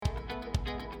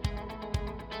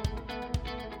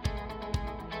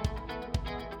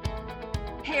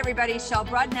everybody, Shel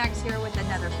Broadnax here with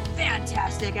another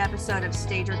fantastic episode of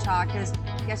Stager Talk.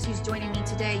 Guess who's joining me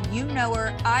today? You know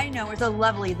her, I know her, the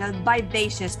lovely, the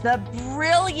vivacious, the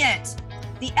brilliant,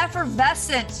 the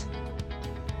effervescent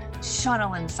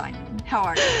Shauna Lynn Simon. How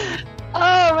are you?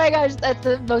 Oh my gosh, that's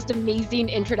the most amazing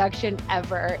introduction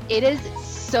ever. It is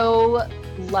so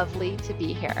lovely to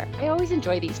be here. I always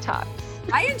enjoy these talks.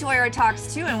 I enjoy our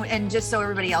talks too, and just so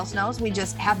everybody else knows, we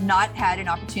just have not had an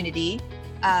opportunity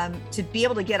to be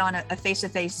able to get on a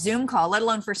face-to-face Zoom call, let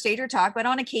alone for Stager Talk. But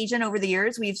on occasion over the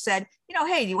years, we've said,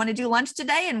 hey, do you want to do lunch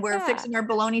today? And we're fixing our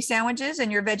bologna sandwiches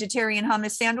and your vegetarian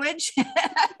hummus sandwich.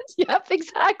 Yep,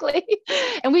 exactly.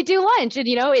 And we do lunch, and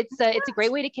it's a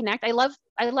great way to connect. I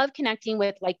love connecting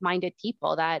with like-minded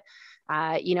people that,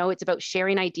 it's about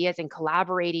sharing ideas and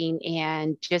collaborating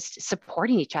and just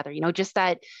supporting each other. Just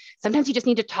that sometimes you just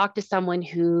need to talk to someone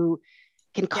who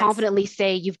can confidently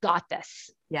say, you've got this.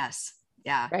 Yes.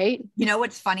 Yeah. Right. You know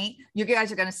what's funny? You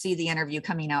guys are going to see the interview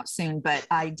coming out soon, but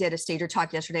I did a Stager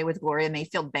Talk yesterday with Gloria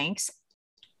Mayfield Banks.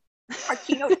 Our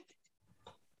keynote.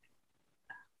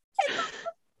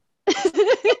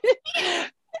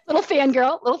 Little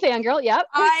fangirl. Yep.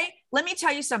 Let me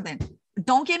tell you something.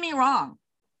 Don't get me wrong.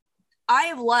 I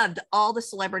have loved all the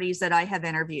celebrities that I have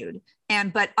interviewed,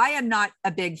 but I am not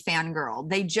a big fangirl.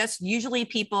 They just usually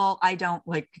people I don't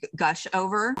like gush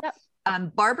over. Yep.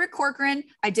 Barbara Corcoran,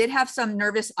 I did have some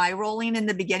nervous eye rolling in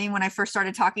the beginning when I first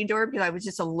started talking to her because I was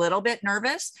just a little bit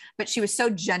nervous, but she was so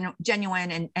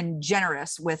genuine and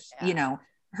generous with,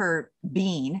 her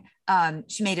being.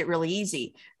 She made it really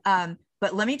easy.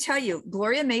 But let me tell you,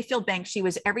 Gloria Mayfield Banks, she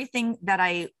was everything that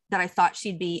I thought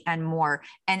she'd be and more.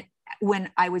 And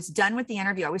when I was done with the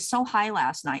interview, I was so high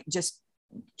last night, just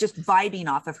vibing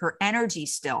off of her energy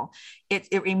still. It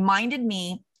reminded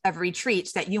me of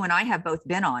retreats that you and I have both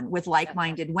been on with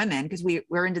like-minded women, because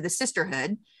we're into the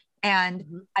sisterhood. And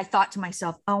I thought to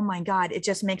myself, oh my God, it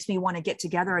just makes me want to get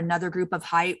together another group of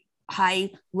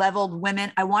high leveled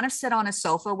women. I want to sit on a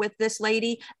sofa with this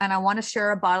lady and I want to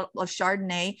share a bottle of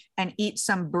Chardonnay and eat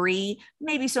some brie,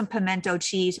 maybe some pimento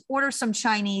cheese, order some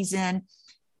Chinese in,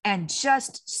 and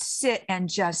just sit and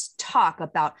just talk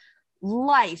about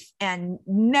life and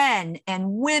men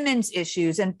and women's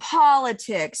issues and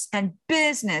politics and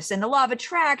business and the law of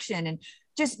attraction and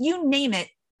just you name it.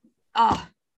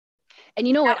 And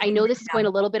you know what? I know this is going a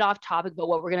little bit off topic about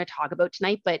what we're going to talk about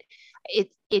tonight, but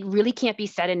it really can't be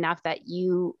said enough that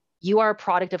you are a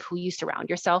product of who you surround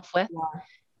yourself with.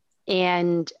 Yeah.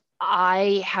 And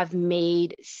I have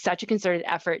made such a concerted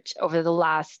effort over the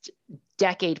last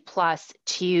decade plus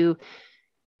to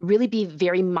really be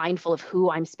very mindful of who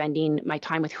I'm spending my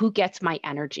time with, who gets my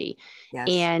energy. Yes.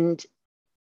 And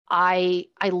I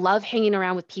love hanging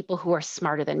around with people who are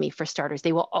smarter than me, for starters.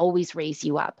 They will always raise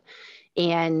you up.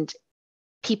 And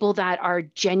people that are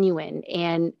genuine.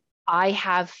 And I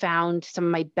have found some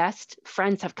of my best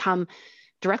friends have come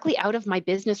directly out of my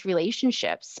business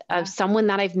relationships of someone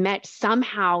that I've met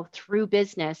somehow through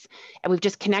business. And we've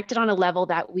just connected on a level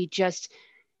that we just,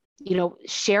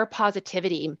 share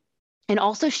positivity and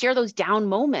also share those down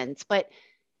moments. But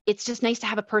it's just nice to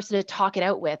have a person to talk it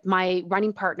out with. My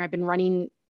running partner, I've been running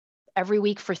every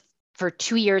week for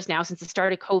 2 years now since the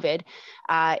start of COVID.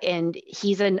 And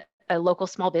he's a local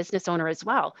small business owner as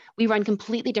well. We run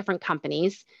completely different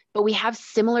companies, but we have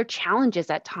similar challenges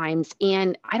at times.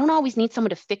 And I don't always need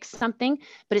someone to fix something,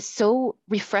 but it's so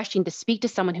refreshing to speak to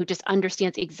someone who just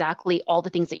understands exactly all the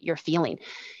things that you're feeling.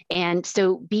 And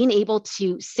so being able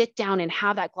to sit down and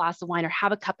have that glass of wine or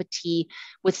have a cup of tea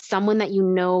with someone that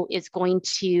is going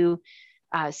to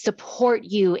support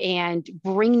you and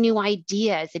bring new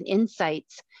ideas and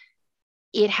insights,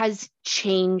 it has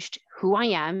changed who I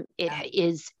am. It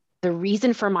is the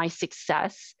reason for my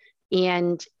success.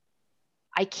 And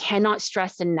I cannot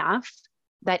stress enough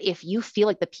that if you feel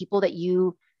like the people that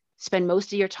you spend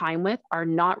most of your time with are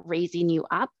not raising you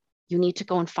up, you need to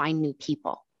go and find new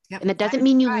people. Yep. And that doesn't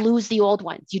mean you lose the old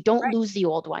ones. You don't lose the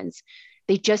old ones.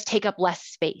 They just take up less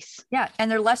space. Yeah. And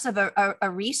they're less of a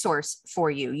resource for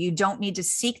you. You don't need to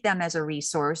seek them as a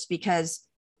resource because,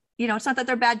 it's not that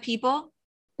they're bad people.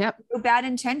 Yep. No bad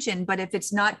intention, but if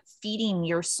it's not feeding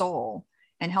your soul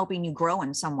and helping you grow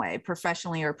in some way,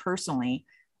 professionally or personally,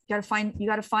 you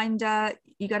got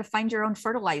to find your own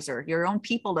fertilizer, your own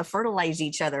people to fertilize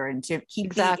each other and to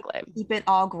keep it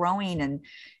all growing.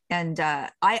 And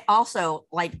I also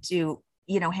like to,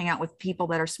 hang out with people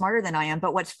that are smarter than I am.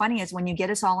 But what's funny is when you get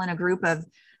us all in a group of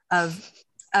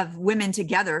women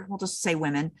together, we'll just say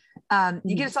women,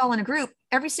 you get us all in a group,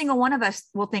 every single one of us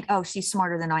will think, oh, she's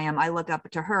smarter than I am. I look up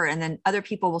to her. And then other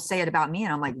people will say it about me.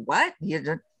 And I'm like, what?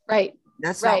 Right.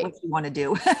 That's not what you want to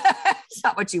do. It's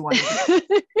not what you want.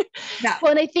 No.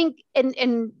 Well, and I think,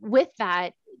 and with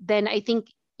that, then I think,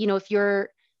 you know, if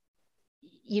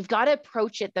you've got to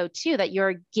approach it though, too, that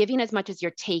you're giving as much as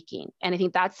you're taking. And I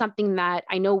think that's something that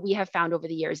I know we have found over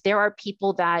the years. There are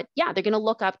people that, yeah, they're going to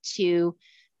look up to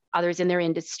others in their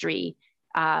industry.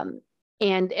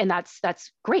 And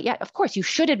that's great. Yeah, of course, you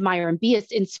should admire and be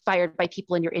inspired by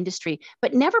people in your industry,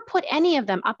 but never put any of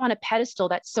them up on a pedestal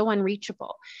that's so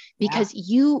unreachable, because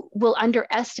you will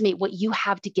underestimate what you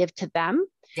have to give to them.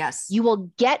 Yes. You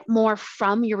will get more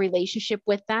from your relationship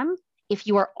with them if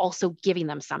you are also giving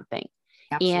them something.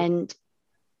 Absolutely. And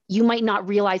you might not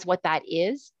realize what that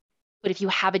is, but if you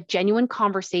have a genuine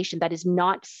conversation that is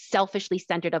not selfishly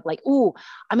centered of like, oh,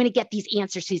 I'm going to get these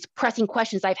answers to these pressing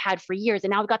questions I've had for years,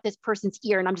 and now I've got this person's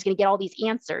ear and I'm just going to get all these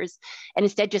answers, and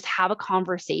instead just have a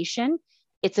conversation,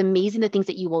 it's amazing the things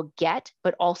that you will get,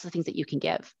 but also the things that you can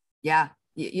give. Yeah.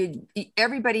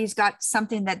 Everybody's got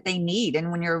something that they need.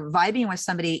 And when you're vibing with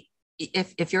somebody,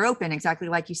 if you're open, exactly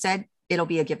like you said, it'll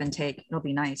be a give and take. It'll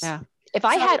be nice. Yeah. If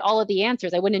I had all of the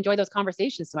answers, I wouldn't enjoy those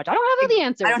conversations so much. I don't have all the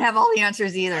answers. I don't have all the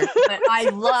answers either, but I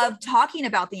love talking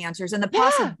about the answers and the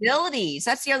possibilities.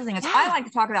 That's the other thing is I like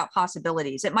to talk about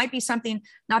possibilities. It might be something,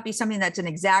 not be something that's an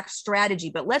exact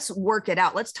strategy, but let's work it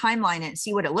out. Let's timeline it and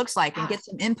see what it looks like and get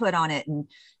some input on it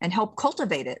and help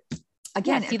cultivate it.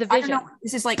 Again, see the vision. I don't know,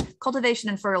 this is like cultivation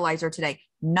and fertilizer today.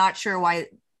 Not sure why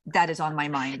that is on my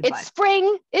mind. It's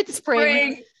spring. It's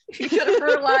spring. You could have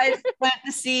fertilized, plant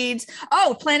the seeds.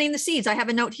 Oh, planting the seeds. I have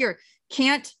a note here.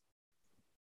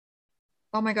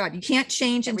 Oh my God, you can't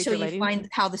change until you find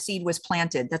how the seed was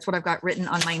planted. That's what I've got written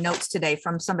on my notes today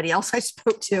from somebody else I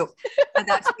spoke to. And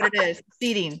that's what it is.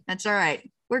 Seeding. That's all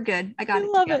right. We're good. I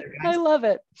love it. I love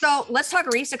it. So let's talk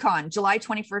RESACON, July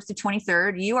 21st to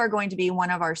 23rd. You are going to be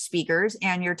one of our speakers,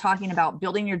 and you're talking about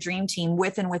building your dream team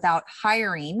with and without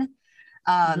hiring.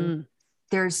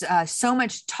 There's so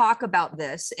much talk about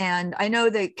this. And I know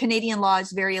the Canadian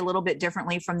laws vary a little bit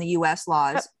differently from the US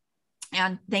laws.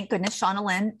 And thank goodness Shauna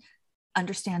Lynn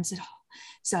understands it all.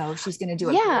 So she's going to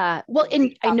do it. Yeah. Well,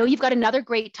 and I know you've got another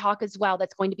great talk as well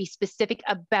that's going to be specific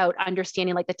about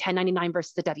understanding like the 1099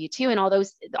 versus the W-2 and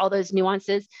all those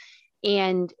nuances.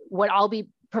 And what I'll be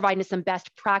providing some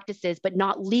best practices, but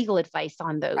not legal advice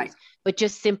on those, but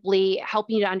just simply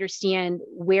helping you to understand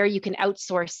where you can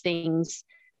outsource things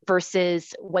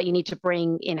versus what you need to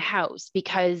bring in-house,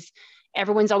 because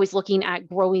everyone's always looking at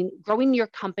growing your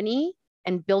company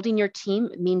and building your team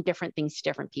mean different things to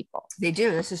different people. They do.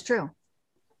 This is true.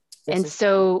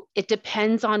 So it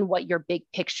depends on what your big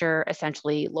picture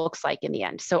essentially looks like in the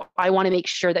end. So I want to make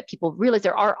sure that people realize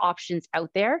there are options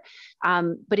out there,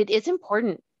 but it is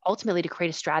important ultimately to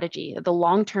create a strategy, the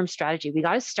long-term strategy. We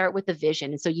got to start with the vision.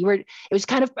 And so it was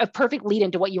kind of a perfect lead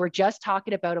into what you were just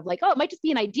talking about of like, oh, it might just be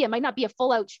an idea. It might not be a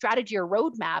full out strategy or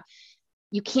roadmap.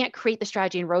 You can't create the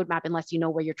strategy and roadmap unless you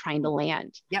know where you're trying to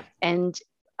land. Yep. And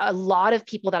a lot of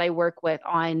people that I work with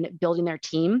on building their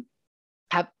team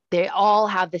they all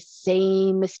have the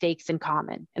same mistakes in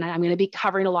common. And I'm going to be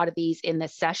covering a lot of these in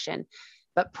this session,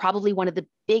 but probably one of the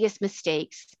biggest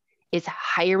mistakes is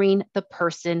hiring the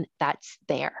person that's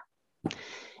there.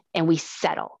 And we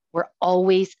settle. We're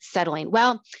always settling.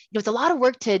 Well, it's a lot of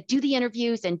work to do the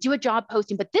interviews and do a job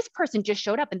posting, but this person just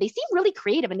showed up and they seem really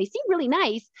creative and they seem really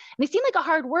nice and they seem like a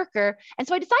hard worker. And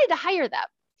so I decided to hire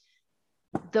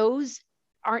them. Those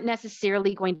aren't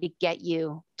necessarily going to get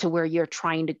you to where you're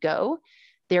trying to go.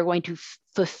 They're going to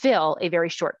fulfill a very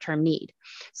short-term need.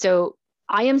 So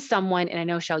I am someone, and I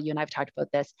know, Shell, you and I've talked about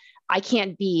this, I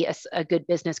can't be a good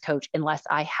business coach unless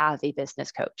I have a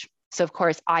business coach. So of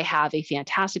course, I have a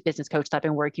fantastic business coach that I've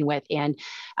been working with, and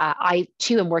I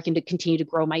too am working to continue to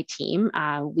grow my team.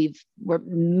 We're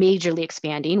majorly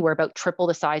expanding. We're about triple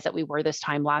the size that we were this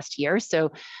time last year.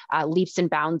 So leaps and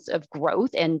bounds of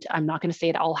growth. And I'm not going to say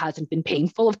it all hasn't been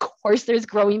painful. Of course, there's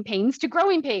growing pains to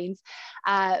growing pains.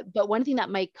 But one thing that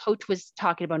my coach was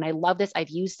talking about, and I love this, I've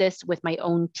used this with my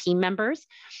own team members.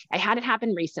 I had it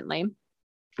happen recently.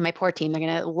 My poor team, they're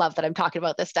going to love that I'm talking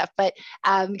about this stuff, but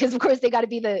because of course they got to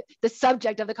be the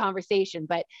subject of the conversation,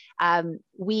 but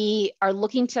we are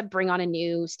looking to bring on a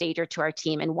new stager to our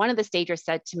team. And one of the stagers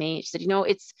said to me, she said,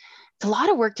 it's a lot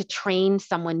of work to train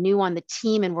someone new on the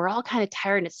team. And we're all kind of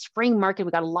tired and it's spring market.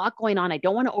 We got a lot going on. I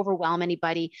don't want to overwhelm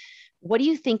anybody. What do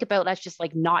you think about let's just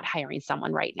like not hiring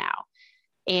someone right now?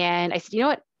 And I said, you know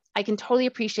what? I can totally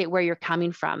appreciate where you're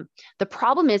coming from. The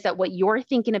problem is that what you're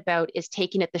thinking about is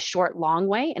taking it the short, long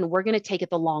way, and we're going to take it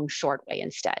the long, short way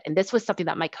instead. And this was something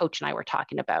that my coach and I were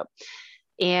talking about.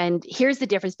 And here's the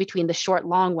difference between the short,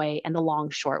 long way and the long,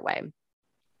 short way.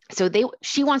 So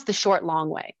she wants the short, long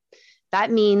way.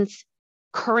 That means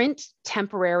current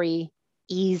temporary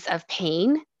ease of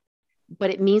pain,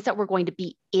 but it means that we're going to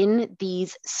be in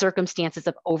these circumstances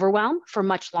of overwhelm for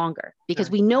much longer, because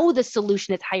we know the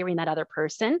solution is hiring that other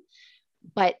person,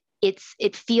 but it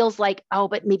feels like, oh,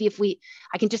 but maybe if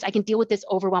I can deal with this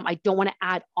overwhelm. I don't want to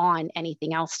add on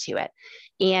anything else to it.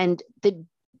 And the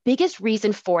biggest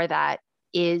reason for that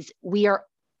is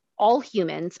all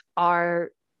humans are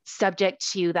subject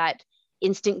to that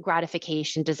instant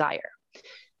gratification desire,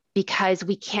 because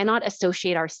we cannot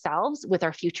associate ourselves with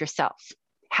our future self.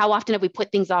 How often have we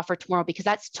put things off for tomorrow because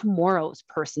that's tomorrow's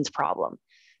person's problem?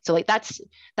 So like that's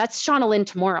Shauna Lynn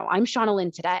tomorrow. I'm Shauna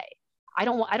Lynn today. I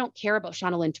don't care about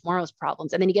Shauna Lynn tomorrow's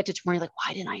problems. And then you get to tomorrow, you're like,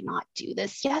 why did I not do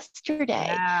this yesterday?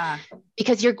 Yeah.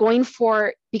 Because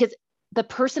because the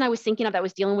person I was thinking of that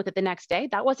was dealing with it the next day,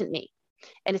 that wasn't me.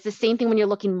 And it's the same thing when you're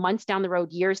looking months down the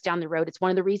road, years down the road. It's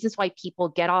one of the reasons why people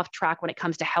get off track when it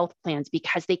comes to health plans,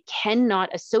 because they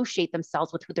cannot associate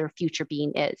themselves with who their future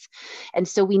being is. And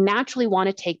so we naturally want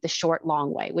to take the short,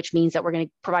 long way, which means that we're going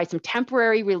to provide some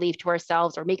temporary relief to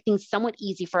ourselves or make things somewhat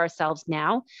easy for ourselves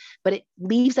now, but it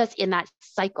leaves us in that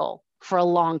cycle for a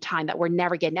long time that we're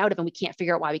never getting out of, and we can't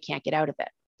figure out why we can't get out of it.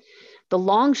 The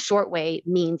long, short way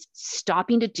means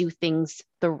stopping to do things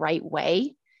the right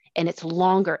way. And it's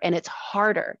longer and it's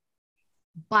harder,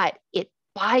 but it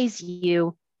buys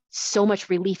you so much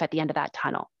relief at the end of that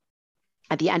tunnel,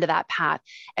 at the end of that path.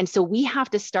 And so we have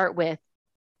to start with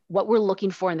what we're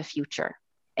looking for in the future.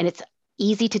 And it's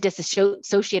easy to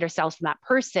disassociate ourselves from that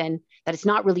person, that it's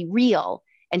not really real.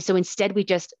 And so instead we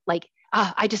just like,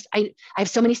 I have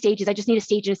so many stages. I just need a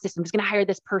stage in a system. I'm just going to hire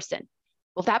this person.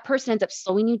 Well, if that person ends up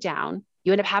slowing you down,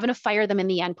 you end up having to fire them in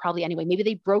the end, probably anyway. Maybe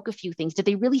they broke a few things. Did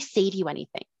they really save you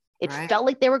anything? It felt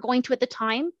like they were going to at the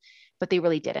time, but they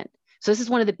really didn't. So this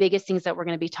is one of the biggest things that we're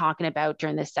going to be talking about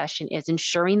during this session, is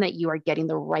ensuring that you are getting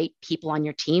the right people on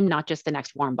your team, not just the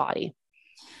next warm body.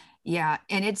 Yeah.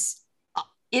 And it's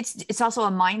also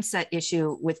a mindset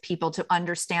issue with people to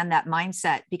understand that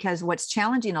mindset, because what's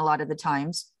challenging a lot of the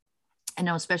times, I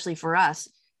know, especially for us,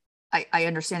 I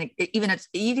understand it,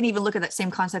 you can even look at that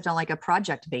same concept on like a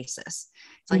project basis.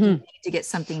 It's like you need to get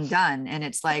something done. And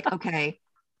it's like, okay,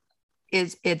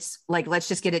 it's like, let's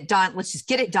just get it done. Let's just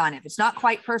get it done. If it's not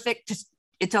quite perfect,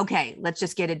 it's okay. Let's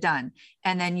just get it done.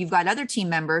 And then you've got other team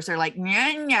members that are like,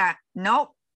 nope.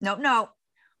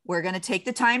 We're going to take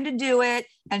the time to do it.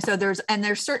 And so there's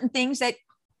certain things that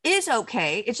is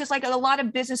okay. It's just like a lot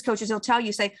of business coaches will tell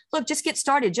you, say, look, just get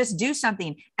started, just do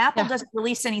something. Apple doesn't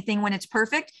release anything when it's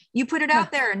perfect. You put it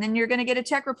out there and then you're going to get a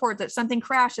tech report that something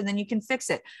crashed and then you can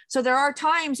fix it. So there are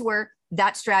times where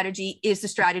that strategy is the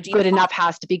strategy. Good enough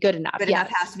has to be good enough. Good enough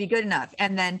has to be good enough.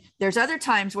 And then there's other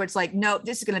times where it's like, no,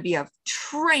 this is going to be a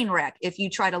train wreck if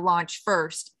you try to launch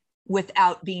first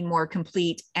without being more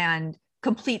complete. And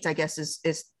complete, I guess,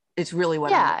 is really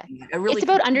what it's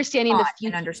about understanding the future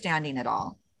and understanding it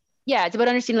all. Yeah, it's about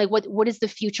understanding like what is the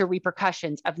future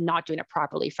repercussions of not doing it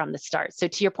properly from the start. So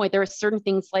to your point, there are certain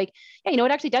things like, it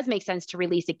actually does make sense to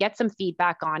release it, get some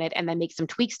feedback on it, and then make some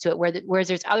tweaks to it. Whereas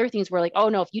there's other things where like, oh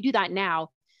no, if you do that now,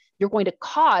 you're going to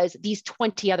cause these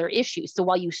 20 other issues. So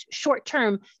while you short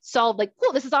term solve like,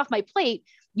 cool, this is off my plate,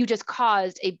 you just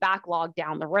caused a backlog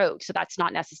down the road. So that's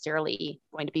not necessarily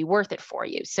going to be worth it for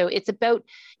you. So it's about,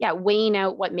 weighing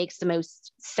out what makes the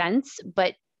most sense,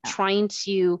 but trying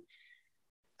to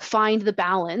find the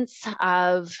balance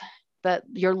of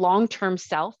your long-term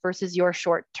self versus your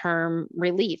short-term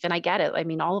relief. And I get it. I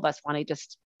mean, all of us want to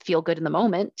just feel good in the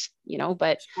moment,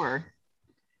 but sure.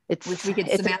 It's we could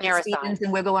Samantha Stevens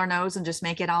and wiggle our nose and just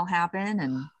make it all happen.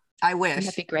 And I wish.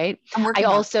 That'd be great.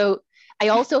 I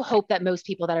also hope that most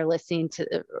people that are listening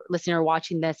or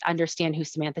watching this understand who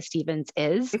Samantha Stevens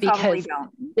is, because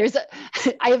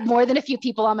I have more than a few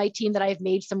people on my team that I've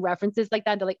made some references like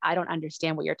that. And they're like, I don't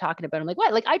understand what you're talking about. I'm like,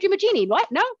 what? Like I Dream a Genie.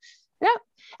 What? No.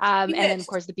 And then of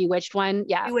course the Bewitched one.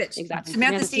 Yeah, Bewitched. Exactly.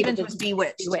 Samantha Stevens was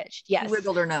Bewitched. Bewitched. Yes. She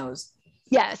wiggled her nose.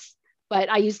 Yes. But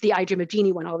I use the I Dream of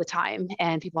Genie one all the time.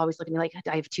 And people always look at me like,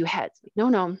 I have two heads.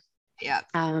 Like, no. Yeah.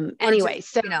 Anyway,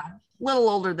 just,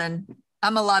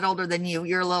 I'm a lot older than you.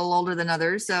 You're a little older than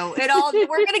others. So we're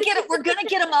going to get it. We're going to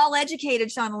get them all educated,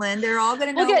 Shauna Lynn. They're all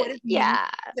going to know what it means. Yeah.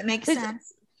 It makes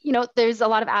sense. There's a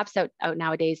lot of apps out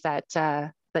nowadays that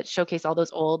showcase all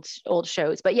those old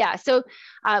shows. But so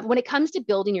when it comes to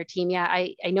building your team,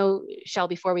 I know, Shell,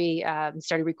 before we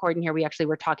started recording here, we actually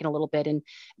were talking a little bit. And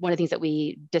one of the things that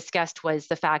we discussed was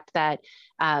the fact that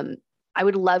I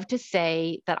would love to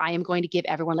say that I am going to give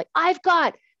everyone like, I've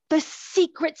got the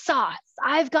secret sauce.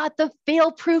 I've got the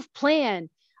fail-proof plan.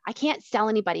 I can't sell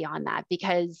anybody on that,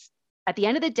 because at the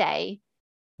end of the day,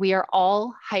 we are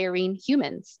all hiring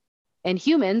humans, and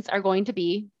humans are going to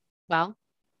be,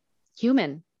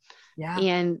 human. Yeah.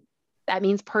 And that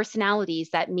means personalities.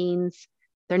 That means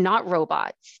they're not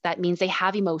robots. That means they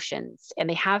have emotions and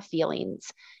they have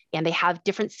feelings and they have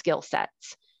different skill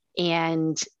sets.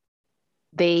 And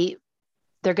they're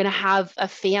going to have a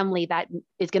family that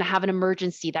is going to have an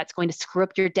emergency that's going to screw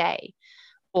up your day,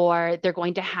 or they're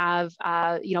going to have,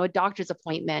 a doctor's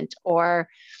appointment or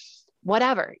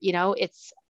whatever,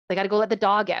 it's, they got to go let the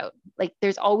dog out. Like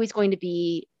there's always going to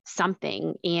be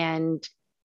something, and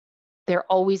they're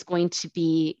always going to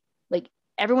be like,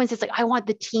 everyone's just like, I want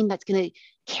the team that's going to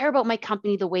care about my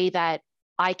company the way that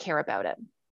I care about it.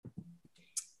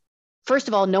 First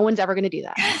of all, no one's ever going to do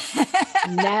that.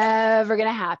 Never going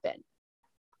to happen.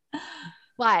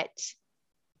 But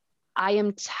I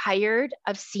am tired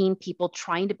of seeing people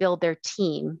trying to build their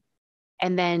team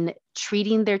and then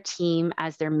treating their team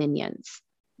as their minions.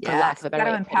 For lack of a better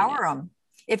way of putting it. Empower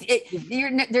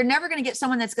them. They're never going to get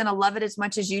someone that's going to love it as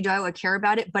much as you do or care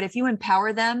about it. But if you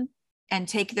empower them and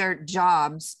take their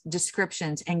jobs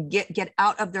descriptions and get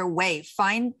out of their way,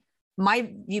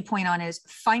 my viewpoint on is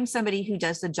find somebody who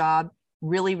does the job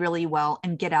really, really well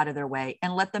and get out of their way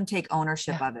and let them take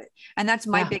ownership of it. And that's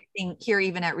my big thing here,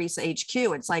 even at RESA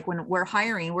HQ. It's like when we're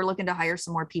hiring, we're looking to hire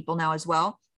some more people now as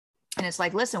well. And it's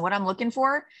like, listen, what I'm looking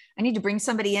for, I need to bring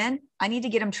somebody in, I need to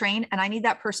get them trained, and I need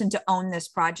that person to own this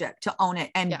project, to own it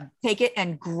and take it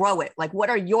and grow it. Like, what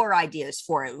are your ideas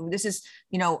for it? This is,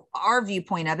 our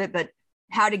viewpoint of it, but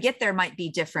how to get there might be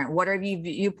different. What are your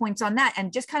viewpoints on that?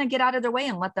 And just kind of get out of their way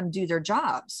and let them do their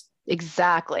jobs.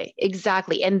 Exactly.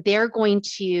 And they're going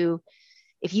to,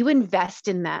 if you invest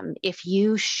in them, if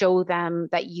you show them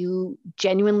that you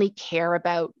genuinely care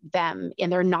about them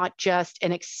and they're not just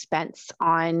an expense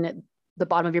on the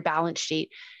bottom of your balance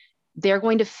sheet, they're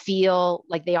going to feel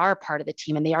like they are a part of the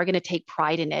team and they are going to take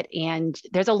pride in it. And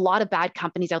there's a lot of bad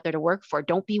companies out there to work for.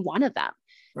 Don't be one of them.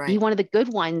 Right. Be one of the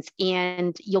good ones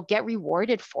and you'll get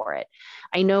rewarded for it.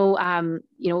 I know,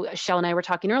 Shell and I were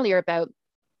talking earlier about,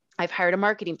 I've hired a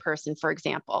marketing person, for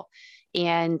example,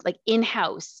 and like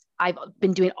in-house, I've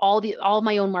been doing all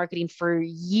my own marketing for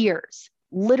years,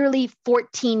 literally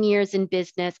 14 years in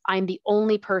business. I'm the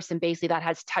only person basically that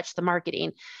has touched the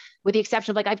marketing, with the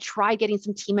exception of like, I've tried getting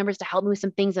some team members to help me with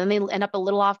some things and they end up a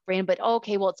little off brand, but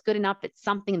okay, well, it's good enough. It's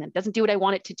something and it doesn't do what I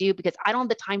want it to do because I don't have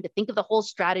the time to think of the whole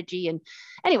strategy. And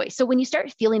anyway, so when you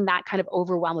start feeling that kind of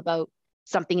overwhelm about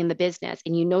something in the business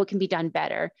and it can be done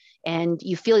better and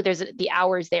you feel like there's the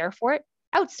hours there for it,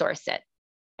 outsource it.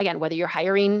 Again, whether you're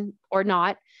hiring or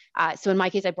not. So in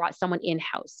my case, I brought someone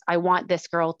in-house. I want this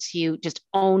girl to just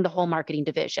own the whole marketing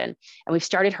division. And we've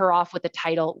started her off with the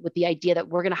title, with the idea that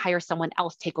we're going to hire someone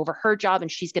else, take over her job,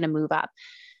 and she's going to move up.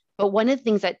 But one of the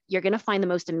things that you're going to find the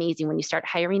most amazing when you start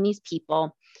hiring these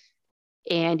people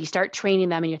and you start training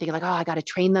them and you're thinking like, oh, I got to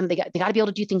train them. They got to be able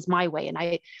to do things my way.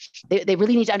 And they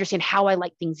really need to understand how I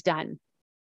like things done.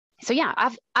 So yeah,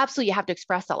 you have to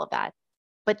express all of that.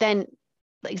 But then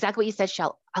exactly what you said,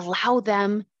 Shell, allow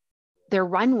them their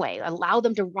runway, allow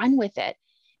them to run with it,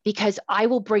 because I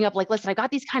will bring up like, listen, I got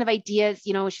these kind of ideas,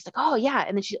 she's like, oh yeah.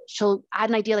 And then she'll add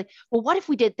an idea like, well, what if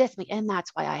we did this? And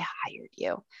that's why I hired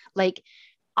you. Like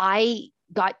I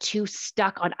got too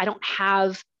stuck on, I don't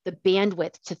have the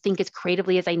bandwidth to think as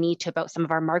creatively as I need to about some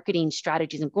of our marketing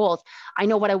strategies and goals. I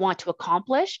know what I want to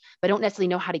accomplish, but I don't necessarily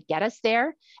know how to get us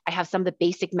there. I have some of the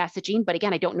basic messaging, but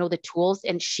again, I don't know the tools.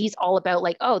 And she's all about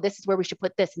like, oh, this is where we should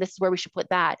put this, and this is where we should put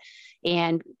that,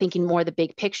 and thinking more of the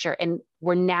big picture. And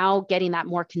we're now getting that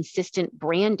more consistent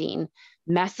branding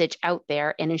message out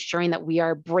there and ensuring that we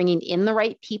are bringing in the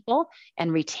right people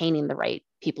and retaining the right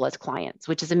people as clients,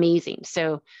 which is amazing.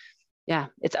 So yeah,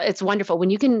 it's wonderful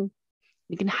when you can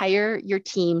hire your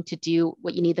team to do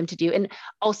what you need them to do. And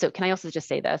also, can I also just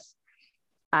say this?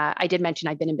 I did mention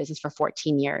I've been in business for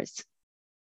 14 years.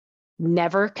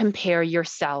 Never compare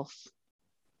yourself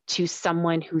to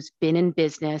someone who's been in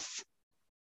business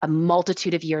a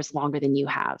multitude of years longer than you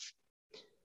have,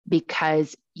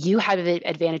 because you have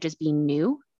advantages being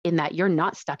new in that you're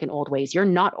not stuck in old ways. You're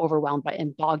not overwhelmed by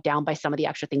and bogged down by some of the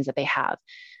extra things that they have.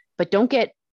 But don't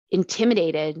get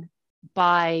intimidated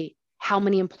by how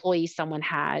many employees someone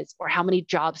has or how many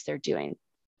jobs they're doing.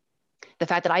 The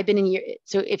fact that I've been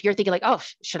so if you're thinking like, oh,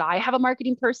 should I have a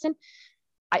marketing person?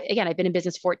 I've been in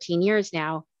business 14 years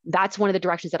now. That's one of the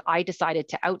directions that I decided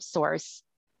to outsource.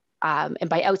 And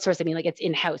by outsource, I mean like it's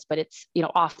in-house, but it's,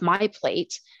 off my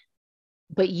plate,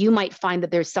 but you might find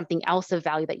that there's something else of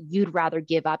value that you'd rather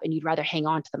give up and you'd rather hang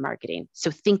on to the marketing. So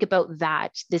think about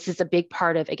that. This is a big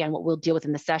part of, again, what we'll deal with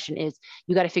in the session is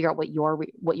you got to figure out what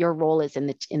your role is in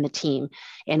the team.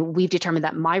 And we've determined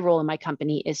that my role in my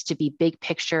company is to be big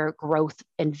picture growth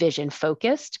and vision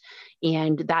focused.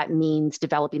 And that means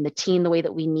developing the team the way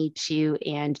that we need to,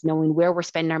 and knowing where we're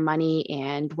spending our money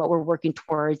and what we're working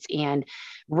towards, and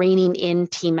reining in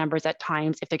team members at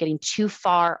times if they're getting too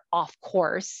far off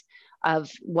course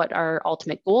of what our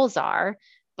ultimate goals are,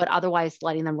 but otherwise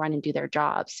letting them run and do their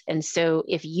jobs. And so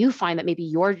if you find that maybe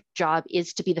your job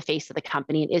is to be the face of the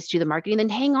company and is to do the marketing, then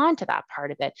hang on to that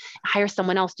part of it, hire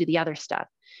someone else to do the other stuff.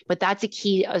 But that's a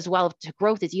key as well to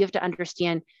growth, is you have to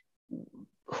understand,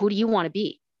 who do you want to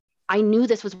be? I knew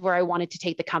this was where I wanted to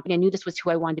take the company. I knew this was who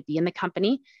I wanted to be in the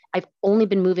company. I've only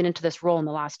been moving into this role in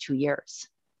the last 2 years.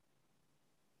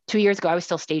 2 years ago, I was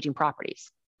still staging properties.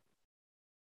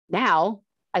 Now,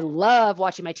 I love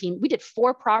watching my team. We did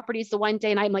 4 properties the one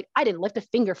day, and I'm like, I didn't lift a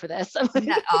finger for this. Isn't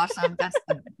that awesome?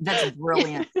 That's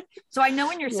brilliant. So I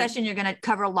know in your session, you're going to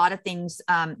cover a lot of things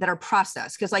that are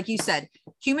processed. Because like you said,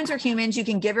 humans are humans. You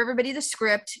can give everybody the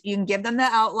script. You can give them the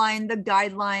outline, the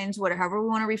guidelines, whatever we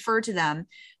want to refer to them.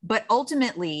 But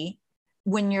ultimately,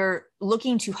 when you're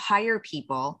looking to hire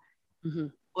people,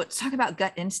 let's talk about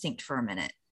gut instinct for a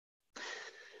minute.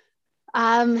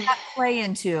 That play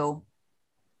into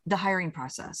the hiring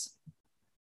process.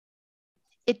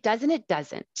 It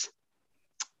doesn't.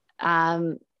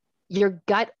 Your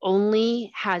gut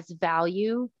only has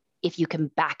value if you can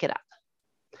back it up.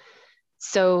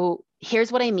 So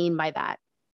here's what I mean by that.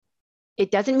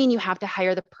 It doesn't mean you have to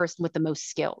hire the person with the most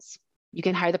skills. You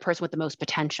can hire the person with the most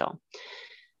potential.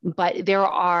 But there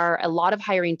are a lot of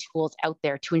hiring tools out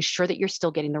there to ensure that you're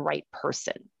still getting the right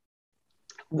person.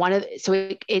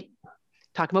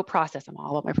 Talking about process, I'm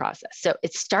all about my process. So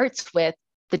it starts with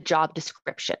the job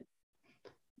description.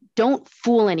 Don't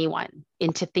fool anyone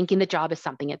into thinking the job is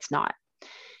something it's not.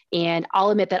 And I'll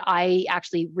admit that I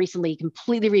actually recently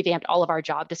completely revamped all of our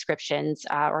job descriptions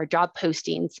or job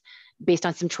postings based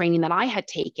on some training that I had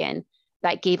taken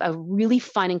that gave a really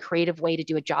fun and creative way to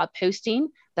do a job posting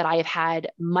that I have had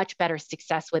much better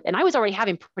success with. And I was already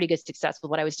having pretty good success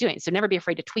with what I was doing. So never be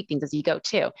afraid to tweak things as you go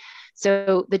too.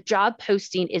 So the job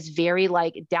posting is very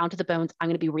like down to the bones. I'm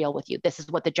going to be real with you. This is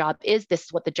what the job is. This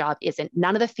is what the job isn't.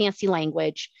 None of the fancy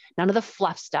language, none of the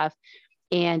fluff stuff,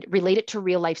 and relate it to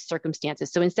real life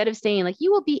circumstances. So instead of saying like,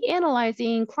 you will be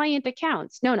analyzing client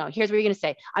accounts. No, here's what you're going to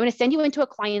say. I'm going to send you into a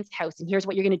client's house and here's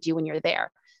what you're going to do when you're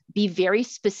there. Be very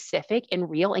specific and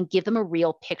real and give them a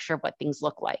real picture of what things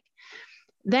look like.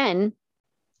 Then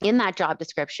in that job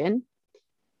description,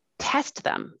 test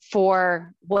them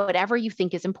for whatever you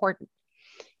think is important.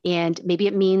 And maybe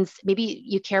it means, maybe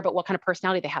you care about what kind of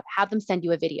personality they have them send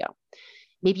you a video.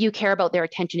 Maybe you care about their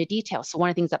attention to detail. So one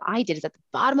of the things that I did is at the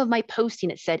bottom of my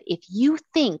posting, it said, if you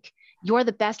think you're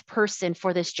the best person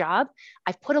for this job,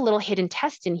 I've put a little hidden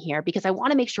test in here because I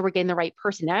want to make sure we're getting the right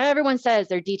person. Now, everyone says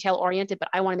they're detail oriented, but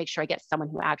I want to make sure I get someone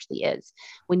who actually is.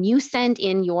 When you send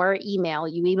in your email,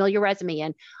 you email your resume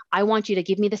in, I want you to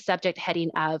give me the subject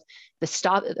heading of the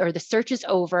stop or the search is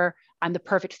over. I'm the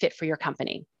perfect fit for your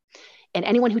company. And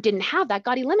anyone who didn't have that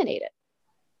got eliminated.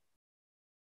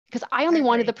 Because I only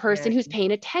wanted the person who's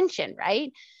paying attention,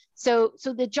 right? So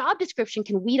the job description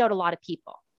can weed out a lot of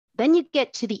people. Then you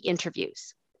get to the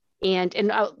interviews. And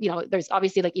there's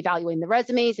obviously like evaluating the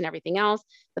resumes and everything else,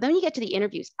 but then you get to the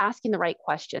interviews, asking the right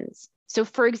questions. So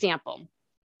for example,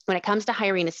 when it comes to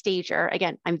hiring a stager,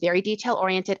 again, I'm very detail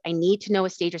oriented. I need to know a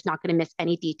stager's not going to miss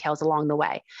any details along the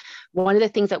way. One of the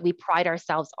things that we pride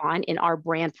ourselves on in our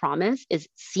brand promise is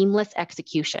seamless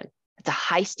execution. It's a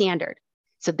high standard.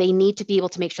 So they need to be able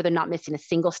to make sure they're not missing a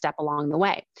single step along the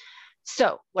way.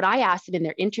 So what I asked them in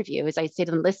their interview is I say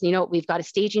to them, listen, we've got a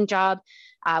staging job.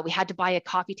 We had to buy a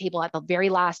coffee table at the very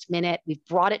last minute. We've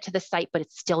brought it to the site, but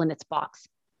it's still in its box.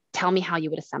 Tell me how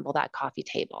you would assemble that coffee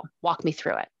table. Walk me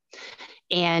through it.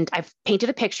 And I've painted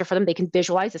a picture for them. They can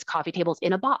visualize this coffee table is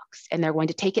in a box and they're going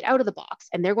to take it out of the box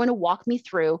and they're going to walk me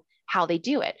through how they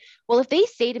do it. Well, if they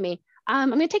say to me, I'm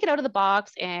going to take it out of the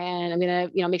box and I'm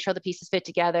going to, make sure the pieces fit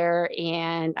together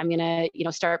and I'm going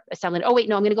to, start assembling. Oh, wait,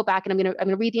 no, I'm going to go back and I'm going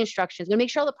to read the instructions. I'm going to make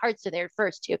sure all the parts are there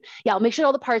first too. Yeah, I'll make sure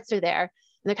all the parts are there. And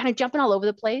they're kind of jumping all over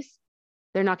the place.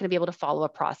 They're not going to be able to follow a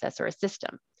process or a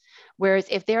system. Whereas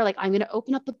if they're like, I'm going to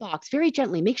open up the box very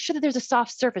gently, make sure that there's a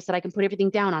soft surface that I can put everything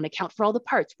down on, account for all the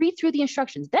parts, read through the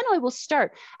instructions. Then I will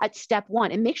start at step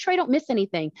 1 and make sure I don't miss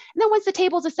anything. And then once the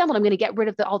table is assembled, I'm going to get rid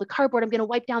of all the cardboard. I'm going to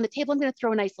wipe down the table. I'm going to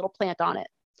throw a nice little plant on it.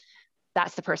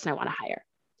 That's the person I want to hire.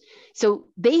 So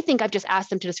they think I've just asked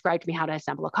them to describe to me how to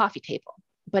assemble a coffee table.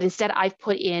 But instead I've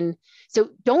put in, so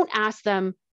don't ask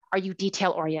them, are you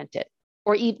detail oriented?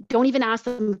 Or don't even ask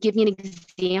them, give me an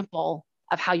example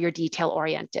of how you're detail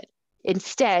oriented.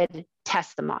 Instead,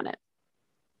 test them on it.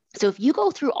 So if you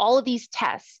go through all of these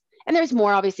tests, and there's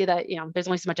more obviously that, you know, there's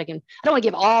only so much I don't want to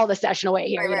give all the session away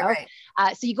here, right.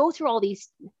 So you go through all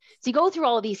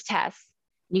these tests,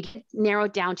 and you get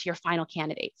narrowed down to your final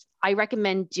candidates. I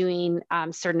recommend doing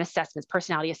certain assessments,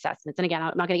 personality assessments. And again,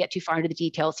 I'm not going to get too far into the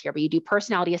details here, but you do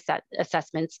personality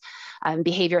assessments,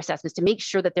 behavior assessments to make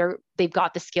sure that they've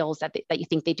got the skills that you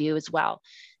think they do as well.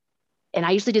 And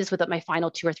I usually do this with my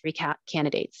final 2 or 3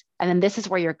 candidates. And then this is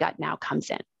where your gut now comes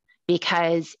in.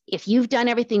 Because if you've done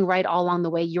everything right all along the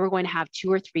way, you're going to have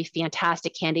 2 or 3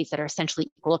 fantastic candidates that are essentially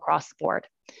equal across the board.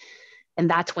 And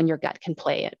that's when your gut can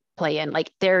play in.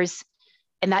 Like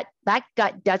and that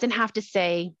gut doesn't have to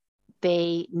say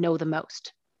they know the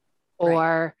most.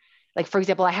 Or like, for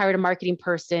example, I hired a marketing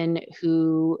person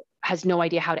who has no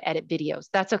idea how to edit videos.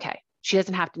 That's okay. She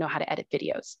doesn't have to know how to edit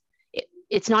videos.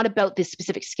 It's not about the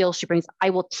specific skills she brings. I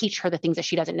will teach her the things that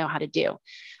she doesn't know how to do.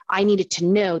 I needed to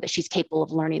know that she's capable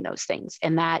of learning those things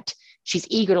and that she's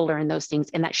eager to learn those things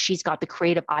and that she's got the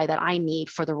creative eye that I need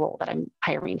for the role that I'm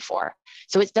hiring for.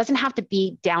 So it doesn't have to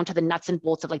be down to the nuts and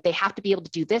bolts of like, they have to be able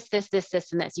to do this, this, this,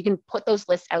 this, and this. You can put those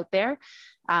lists out there.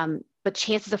 But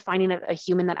chances of finding a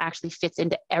human that actually fits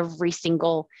into every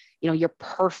single, your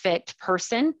perfect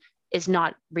person is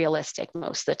not realistic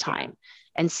most of the time.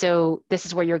 And so this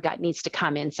is where your gut needs to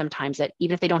come in sometimes, that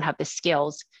even if they don't have the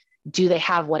skills, do they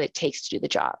have what it takes to do the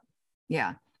job?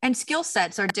 Yeah. And skill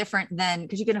sets are different than,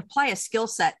 because you can apply a skill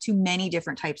set to many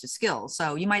different types of skills.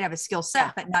 So you might have a skill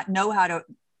set, but not know how to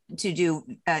do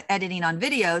editing on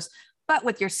videos. But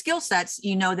with your skill sets,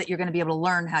 you know that you're going to be able to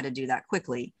learn how to do that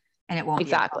quickly. And it won't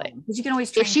exactly. Because you can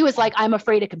always train. If she was like, I'm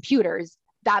afraid of computers,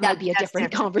 that might be a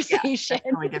different conversation. Yeah,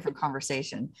 definitely a different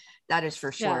conversation. That is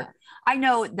for sure. Yeah. I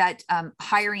know that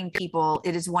hiring people,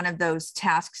 it is one of those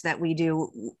tasks that we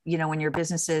do, in your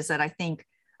businesses that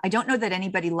I don't know that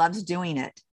anybody loves doing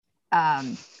it.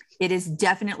 It is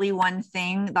definitely one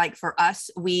thing. Like for us,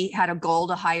 we had a goal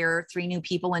to hire 3 new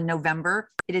people in November.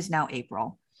 It is now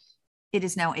April.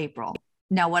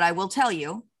 Now, what I will tell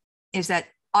you is that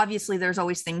obviously there's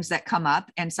always things that come up,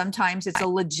 and sometimes it's a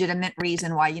legitimate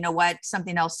reason why,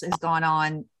 something else has gone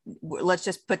on. Let's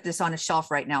just put this on a shelf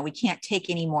right now. We can't take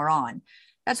any more on.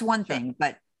 That's one thing,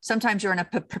 but sometimes you're in a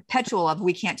perpetual of,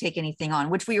 we can't take anything on,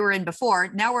 which we were in before.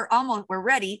 Now we're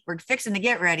ready. We're fixing to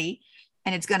get ready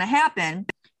and it's going to happen.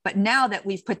 But now that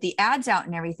we've put the ads out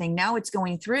and everything, now it's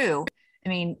going through,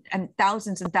 and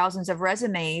thousands of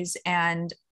resumes.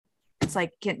 And it's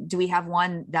like, do we have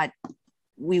one that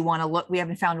we want to look? We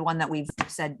haven't found one that we've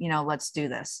said, let's do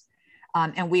this.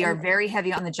 And we are very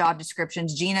heavy on the job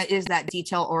descriptions. Gina is that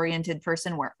detail oriented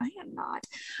person where I am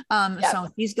not. So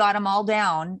he's got them all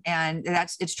down, and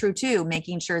it's true too,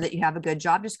 making sure that you have a good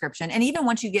job description. And even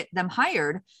once you get them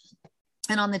hired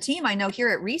and on the team, I know here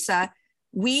at RESA,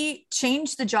 we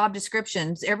change the job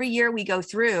descriptions every year. We go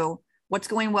through what's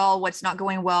going well, what's not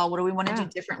going well. What do we want to do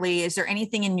differently? Is there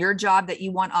anything in your job that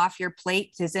you want off your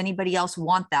plate? Does anybody else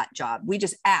want that job? We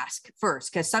just ask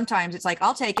first, because sometimes it's like,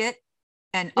 I'll take it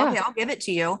and okay, I'll give it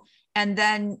to you. And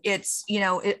then it's,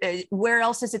 where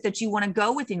else is it that you want to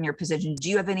go within your position? Do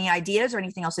you have any ideas or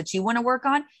anything else that you want to work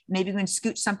on? Maybe we can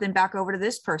scoot something back over to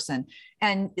this person.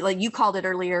 And like you called it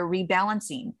earlier,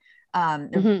 rebalancing,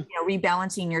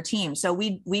 rebalancing your team. So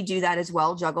we do that as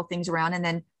well, juggle things around, and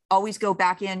then always go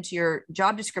back into your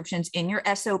job descriptions in your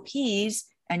SOPs,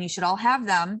 and you should all have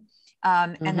them.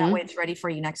 And that way it's ready for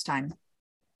you next time.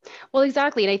 Well,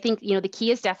 exactly. And I think, the key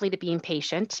is definitely to being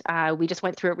patient. We just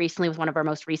went through it recently with one of our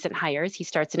most recent hires. He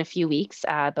starts in a few weeks,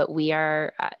 but we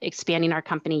are expanding our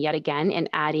company yet again and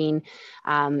adding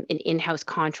an in-house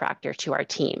contractor to our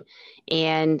team.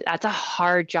 And that's a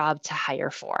hard job to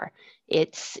hire for.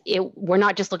 We're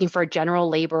not just looking for a general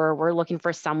laborer. We're looking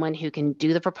for someone who can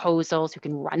do the proposals, who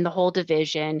can run the whole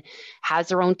division, has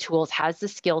their own tools, has the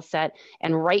skill set.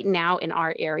 And right now in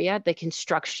our area, the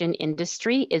construction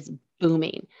industry is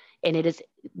booming, and it is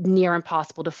near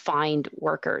impossible to find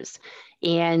workers.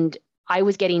 And I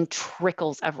was getting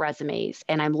trickles of resumes,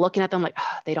 and I'm looking at them like,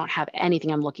 they don't have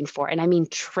anything I'm looking for. And I mean,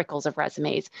 trickles of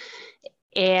resumes.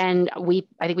 And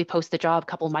I think we posted the job a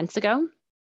couple of months ago.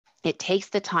 It takes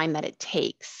the time that it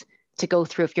takes to go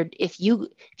through. If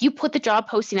you put the job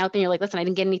posting out there and you're like, listen, I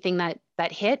didn't get anything that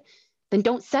hit, then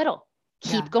don't settle.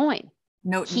 Keep going.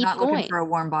 No, not looking for a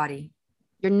warm body.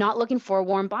 You're not looking for a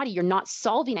warm body. You're not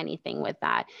solving anything with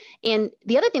that. And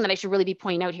the other thing that I should really be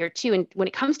pointing out here too, and when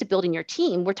it comes to building your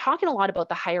team, we're talking a lot about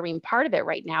the hiring part of it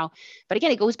right now. But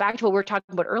again, it goes back to what we were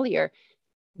talking about earlier.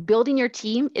 building your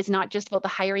team is not just about the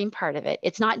hiring part of it.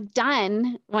 It's not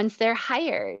done once they're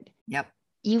hired. Yep.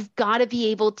 You've got to be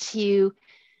able to,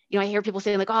 I hear people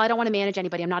saying like, oh, I don't want to manage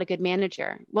anybody. I'm not a good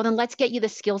manager. Well, then let's get you the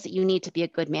skills that you need to be a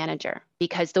good manager,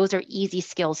 because those are easy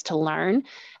skills to learn.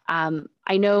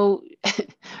 I know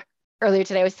earlier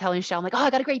today I was telling Shell, I'm like, oh, I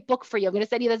got a great book for you. I'm going to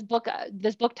send you this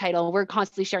book title. We're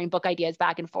constantly sharing book ideas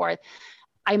back and forth.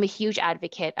 I'm a huge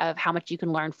advocate of how much you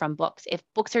can learn from books. If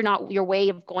books are not your way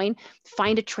of going,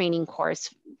 find a training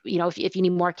course, if you need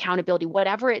more accountability,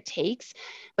 whatever it takes.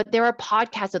 But there are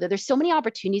podcasts out there. There's so many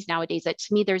opportunities nowadays that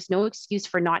to me, there's no excuse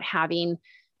for not having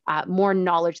more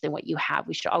knowledge than what you have.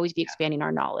 We should always be expanding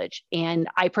our knowledge. And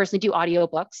I personally do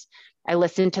audiobooks. I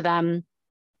listen to them.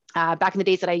 Back in the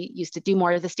days that I used to do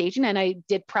more of the staging and I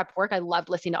did prep work, I loved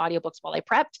listening to audiobooks while I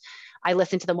prepped. I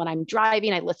listen to them when I'm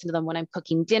driving. I listen to them when I'm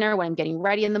cooking dinner, when I'm getting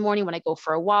ready in the morning, when I go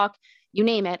for a walk, you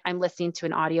name it, I'm listening to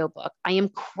an audiobook. I am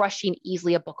crushing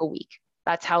easily a book a week.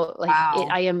 That's how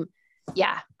I am.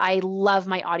 Yeah, I love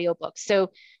my audiobooks. So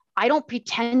I don't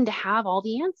pretend to have all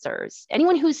the answers.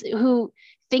 Anyone who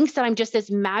thinks that I'm just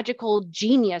this magical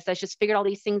genius that's just figured all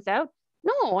these things out.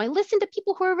 No, I listen to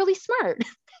people who are really smart.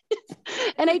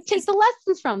 And I take the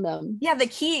lessons from them. Yeah. The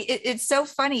key, it's so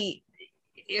funny.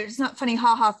 It's not funny,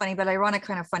 haha funny, but ironic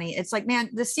kind of funny. It's like, man,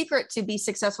 the secret to be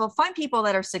successful, find people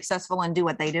that are successful and do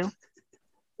what they do.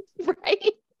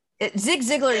 Right. Zig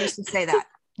Ziglar used to say that.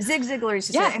 Zig Ziglar used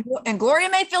to say that. And Gloria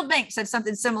Mayfield Banks said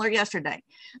something similar yesterday.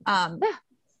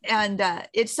 And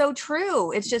it's so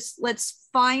true. It's just, let's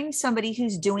find somebody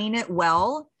who's doing it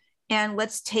well, and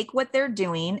let's take what they're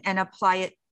doing and apply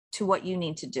it to what you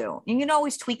need to do. And you can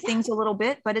always tweak things a little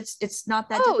bit, but it's not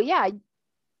that. Oh yeah.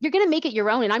 You're going to make it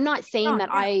your own. And I'm not saying that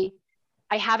I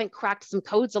haven't cracked some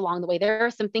codes along the way. There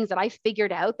are some things that I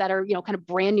figured out that are, kind of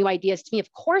brand new ideas to me.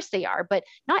 Of course they are, but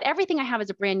not everything I have is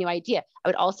a brand new idea. I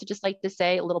would also just like to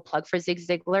say a little plug for Zig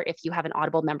Ziglar. If you have an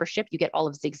Audible membership, you get all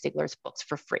of Zig Ziglar's books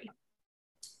for free.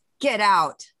 Get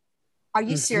out. Are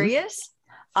you serious?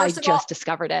 I just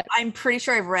discovered it. I'm pretty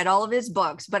sure I've read all of his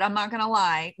books, but I'm not going to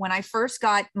lie. When I first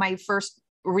got my first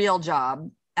real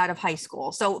job out of high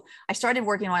school, so I started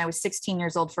working when I was 16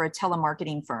 years old for a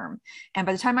telemarketing firm. And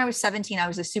by the time I was 17, I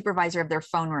was a supervisor of their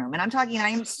phone room. And I'm talking, I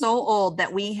am so old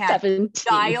that we had 17.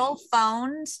 Dial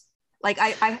phones. Like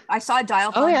I saw a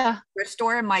dial phone at the thrift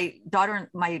store, and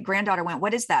my granddaughter went,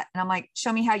 "What is that?" And I'm like,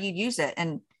 "Show me how you use it."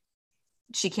 And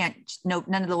she can't, none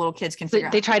of the little kids can figure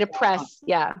out. They try to press.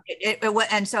 Yeah.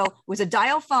 And so it was a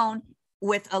dial phone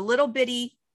with a little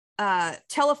bitty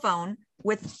telephone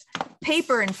with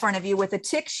paper in front of you with a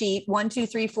tick sheet, 1, 2,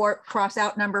 3, 4, cross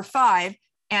out number 5,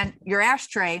 and your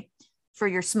ashtray for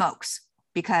your smokes,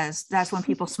 because that's when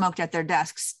people smoked at their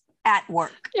desks at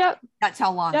work. Yep. That's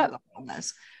how long ago it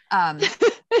was.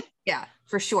 Yeah,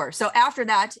 for sure. So after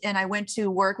that, and I went to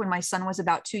work when my son was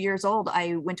about 2 years old,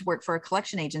 I went to work for a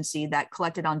collection agency that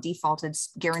collected on defaulted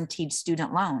guaranteed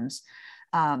student loans.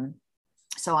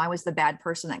 So I was the bad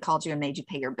person that called you and made you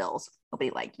pay your bills.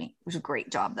 Nobody liked me. It was a great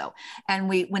job though. And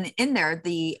we went in there,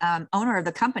 the owner of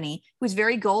the company was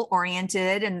very goal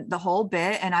oriented and the whole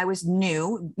bit. And I was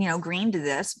new, green to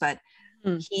this, but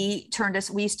he turned us,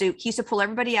 he used to pull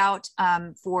everybody out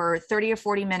for 30 or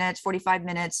 40 minutes, 45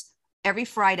 minutes every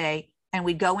Friday. And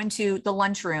we'd go into the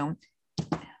lunchroom.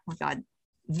 Oh God,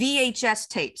 VHS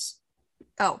tapes.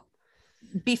 Oh,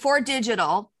 before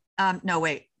digital. No,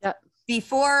 wait. Yep.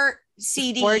 Before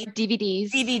CD. Or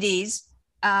DVDs.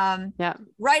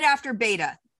 Right after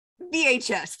beta.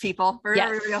 VHS, people. For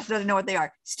everybody else doesn't know what they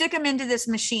are. Stick them into this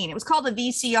machine. It was called a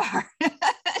VCR.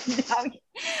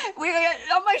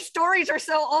 All my stories are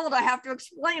so old, I have to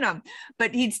explain them.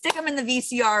 But he'd stick them in the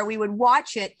VCR. We would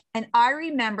watch it. And I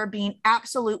remember being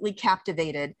absolutely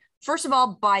captivated, first of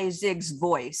all, by Zig's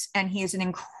voice. And he is an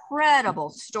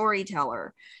incredible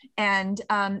storyteller. And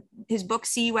his book,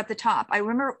 See You at the Top. I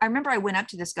remember I went up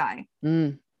to this guy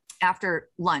after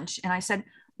lunch and I said,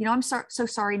 I'm so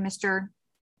sorry, Mr.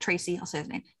 Tracy, I'll say his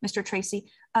name, Mr. Tracy.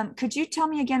 Could you tell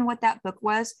me again what that book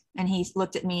was? And he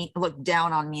looked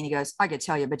down on me and he goes, I could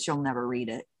tell you, but you'll never read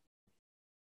it.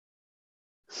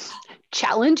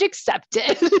 Challenge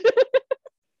accepted.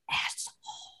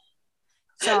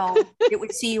 So it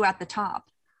would See You at the Top.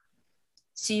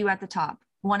 See You at the Top.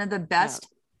 One of the best,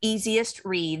 easiest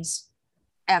reads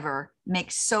ever.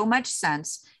 Makes so much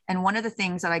sense. And one of the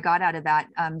things that I got out of that,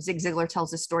 Zig Ziglar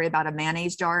tells a story about a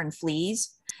mayonnaise jar and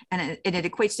fleas, and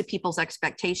it equates to people's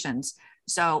expectations.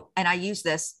 So, and I use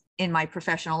this in my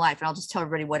professional life, and I'll just tell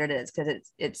everybody what it is,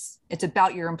 because it's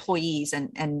about your employees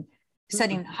and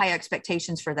setting high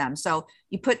expectations for them. So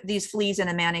you put these fleas in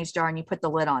a mayonnaise jar and you put the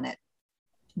lid on it.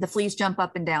 The fleas jump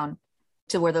up and down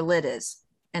to where the lid is.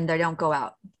 and they don't go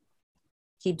out.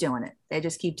 Keep doing it. They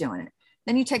just keep doing it.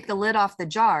 Then you take the lid off the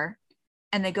jar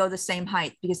and they go the same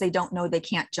height because they don't know they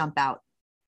can't jump out.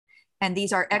 And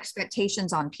these are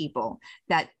expectations on people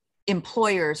that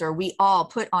employers or we all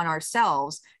put on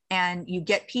ourselves. And you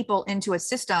get people into a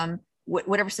system,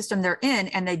 whatever system they're in,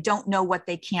 and they don't know what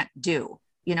they can't do.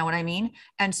 You know what I mean?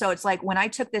 And so it's like when I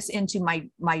took this into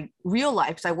my real life,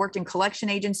 because I worked in collection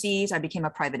agencies, I became a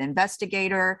private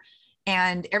investigator.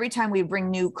 And every time we bring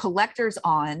new collectors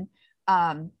on,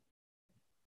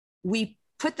 we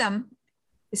put them,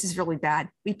 this is really bad.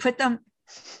 We put them,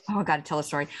 oh, I got to tell a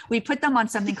story. We put them on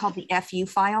something called the FU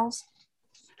files,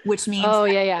 which means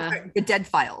the dead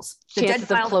files. The Chances dead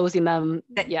files of closing them.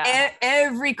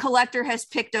 Every collector has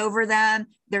picked over them.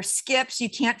 They're skips. You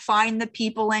can't find the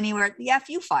people anywhere. The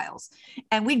FU files.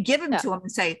 And we'd give them to them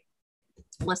and say,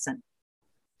 listen,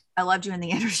 I loved you in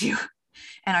the interview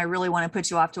and I really want to put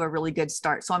you off to a really good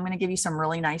start. So I'm going to give you some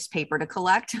really nice paper to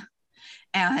collect.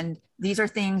 And these are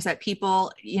things that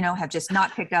people, have just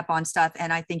not picked up on stuff.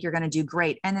 And I think you're going to do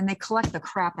great. And then they collect the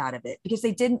crap out of it because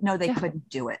they didn't know they couldn't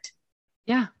do it.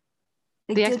 Yeah.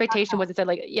 The expectation was, it said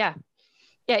like,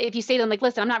 if you say to them like,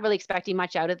 listen, I'm not really expecting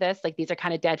much out of this. Like these are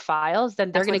kind of dead files,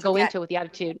 then they're going to go into it with the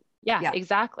attitude. Yeah,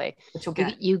 exactly.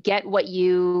 You get what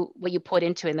you put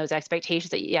into in those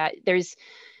expectations that, there's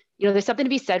something to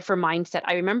be said for mindset.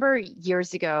 I remember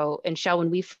years ago, and Shell,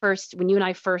 when you and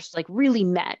I first like really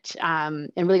met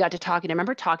and really got to talking, I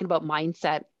remember talking about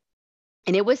mindset,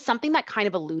 and it was something that kind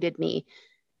of eluded me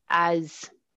as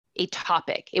a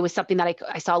topic. It was something that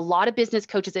I saw a lot of business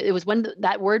coaches. It was when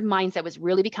that word mindset was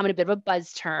really becoming a bit of a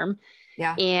buzz term.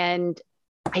 Yeah. And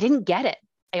I didn't get it.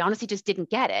 I honestly just didn't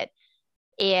get it.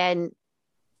 And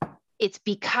it's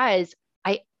because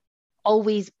I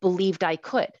always believed I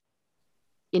could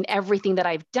in everything that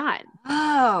I've done.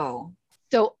 Oh.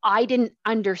 So I didn't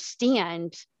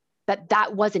understand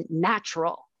that wasn't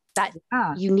natural, that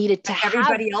you needed to have.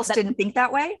 Everybody else didn't think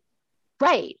that way?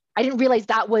 Right. I didn't realize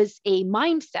that was a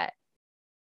mindset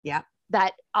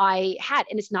that I had.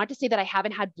 And it's not to say that I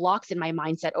haven't had blocks in my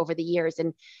mindset over the years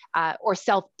and, or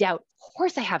self-doubt. Of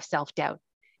course I have self-doubt.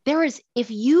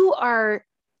 If you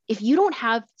don't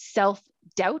have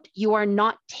self-doubt, you are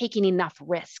not taking enough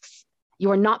risks.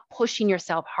 You are not pushing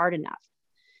yourself hard enough,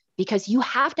 because you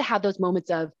have to have those moments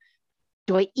of,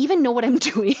 do I even know what I'm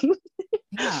doing?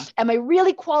 Yeah. Am I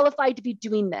really qualified to be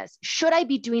doing this? Should I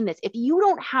be doing this? If you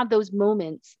don't have those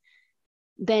moments,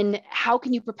 then how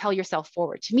can you propel yourself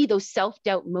forward? To me, those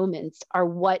self-doubt moments are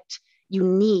what you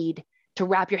need to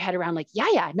wrap your head around, like,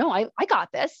 no, I got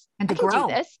this. And to grow. I can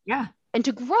do this. Yeah. And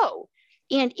to grow.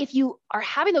 And if you are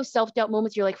having those self-doubt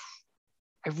moments, you're like,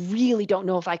 I really don't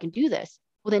know if I can do this.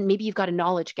 Well, then maybe you've got a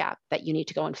knowledge gap that you need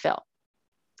to go and fill.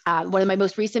 One of my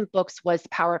most recent books was The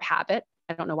Power of Habit.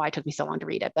 I don't know why it took me so long to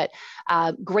read it, but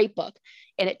great book.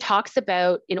 And it talks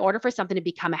about, in order for something to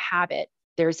become a habit,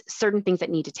 there's certain things that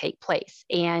need to take place.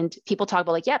 And people talk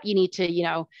about like, you need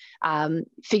to,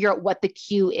 figure out what the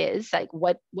cue is, like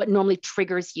what normally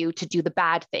triggers you to do the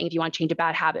bad thing. If you want to change a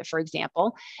bad habit, for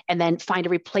example, and then find a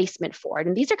replacement for it.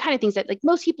 And these are kind of things that like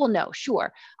most people know.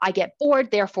 Sure, I get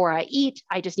bored, therefore I eat.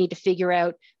 I just need to figure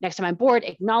out next time I'm bored,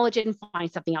 acknowledge it and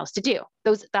find something else to do.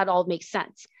 That all makes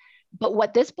sense. But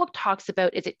what this book talks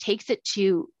about is it takes it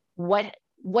to what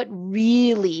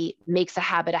really makes a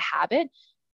habit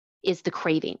is the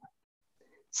craving.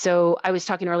 So I was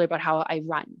talking earlier about how I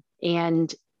run,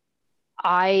 and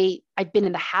I've been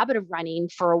in the habit of running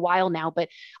for a while now, but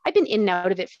I've been in and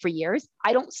out of it for years.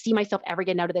 I don't see myself ever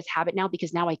getting out of this habit now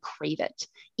because now I crave it.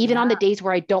 Even on the days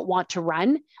where I don't want to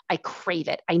run, I crave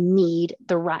it. I need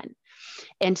the run.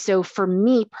 And so for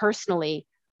me personally,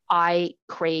 I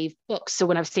crave books. So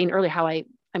when I was saying earlier how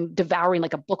I'm devouring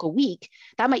like a book a week,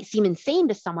 that might seem insane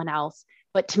to someone else,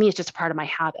 but to me, it's just a part of my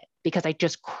habit because I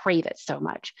just crave it so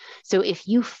much. So if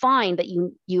you find that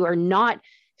you are not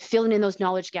filling in those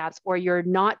knowledge gaps, or you're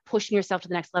not pushing yourself to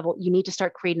the next level, you need to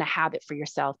start creating a habit for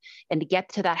yourself. And to get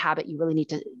to that habit, you really need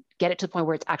to get it to the point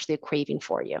where it's actually a craving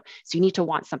for you. So you need to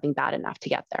want something bad enough to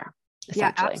get there.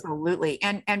 Yeah, absolutely.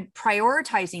 And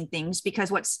prioritizing things,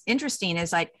 because what's interesting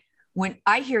is like, when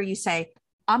I hear you say,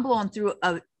 I'm blowing through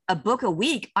a book a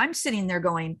week, I'm sitting there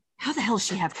going, how the hell does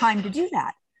she have time to do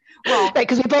that? Well, right,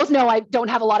 because we both know I don't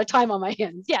have a lot of time on my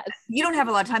hands. Yes. You don't have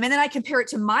a lot of time. And then I compare it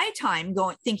to my time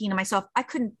thinking to myself,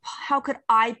 how could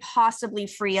I possibly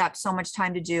free up so much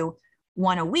time to do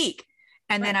one a week?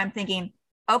 And then I'm thinking,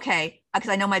 okay, because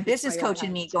I know my business coach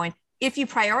in me going, if you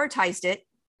prioritized it,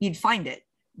 you'd find it.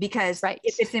 Because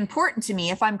if it's important to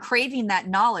me, if I'm craving that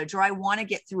knowledge, or I want to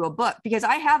get through a book, because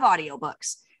I have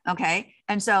audiobooks. Okay.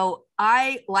 And so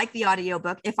I like the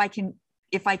audiobook if I can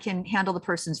if I can handle the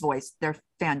person's voice, they're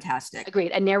fantastic.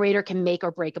 Agreed. A narrator can make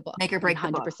or break a book. Make or break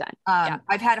 100%. the book.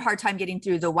 I've had a hard time getting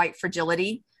through the White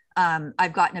Fragility.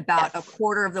 I've gotten about a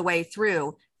quarter of the way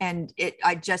through, and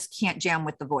I just can't jam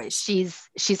with the voice.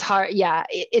 She's hard. Yeah.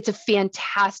 It's a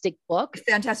fantastic book.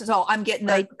 Fantastic. So I'm getting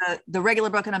the regular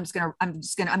book, and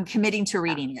I'm committing to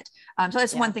reading it. So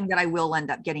that's one thing that I will end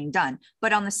up getting done.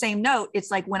 But on the same note, it's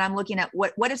like when I'm looking at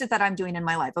what is it that I'm doing in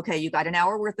my life? Okay. You got an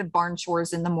hour worth of barn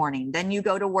chores in the morning. Then you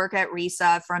go to work at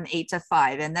RESA from 8 to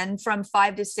 5, and then from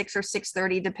 5 to 6 or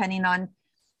 6:30, depending on,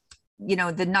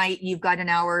 the night, you've got an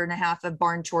hour and a half of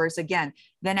barn chores again.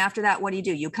 Then after that, what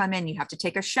do? You come in, you have to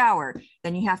take a shower,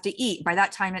 then you have to eat. By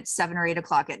that time, it's 7 or 8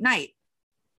 o'clock at night.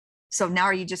 So now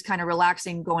are you just kind of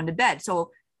relaxing, going to bed?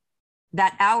 So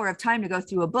that hour of time to go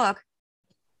through a book,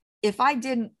 if I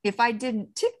didn't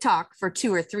TikTok for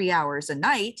 2 or 3 hours a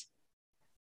night,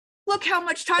 look how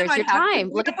much time I have.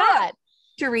 Look at that.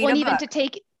 To read a book. Even to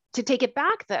take it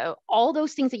back though, all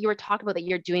those things that you were talking about that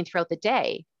you're doing throughout the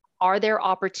day, are there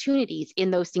opportunities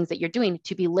in those things that you're doing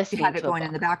to be listening to have it going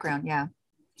in the background? Yeah.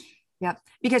 Yep.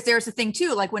 Because there's a thing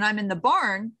too, like when I'm in the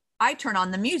barn, I turn on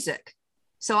the music.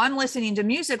 So I'm listening to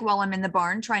music while I'm in the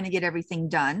barn, trying to get everything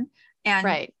done.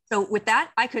 And so with that,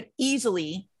 I could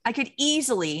easily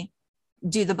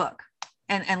do the book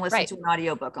and listen to an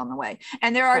audiobook on the way.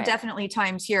 And there are definitely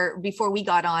times here before we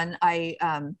got on, I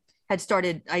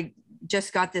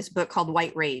just got this book called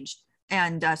White Rage.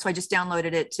 And so I just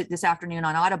downloaded it this afternoon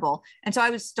on Audible. And so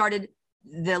I started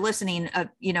the listening,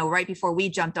 right before we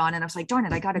jumped on, and I was like, darn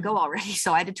it, I got to go already.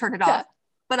 So I had to turn it off,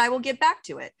 but I will get back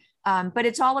to it. But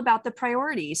it's all about the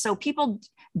priorities. So people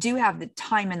do have the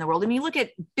time in the world. I mean, look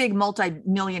at big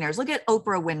multi-millionaires, look at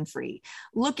Oprah Winfrey,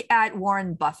 look at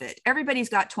Warren Buffett. Everybody's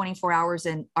got 24 hours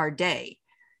in our day.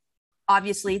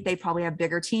 Obviously, they probably have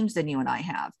bigger teams than you and I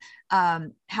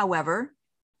have. However,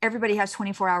 everybody has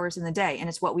 24 hours in the day, and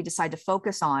it's what we decide to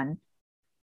focus on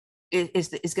is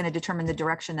going to determine the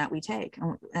direction that we take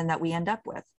and that we end up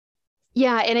with.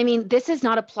 Yeah. And I mean, this is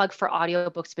not a plug for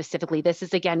audiobooks specifically. This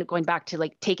is, again, going back to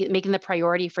making the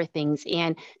priority for things.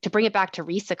 And to bring it back to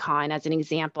RESACON as an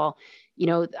example,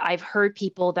 I've heard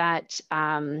people that say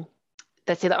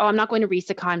that, oh, I'm not going to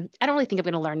RESACON. I don't really think I'm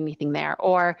going to learn anything there.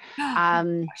 Or,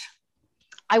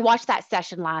 I watched that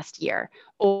session last year,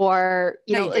 or,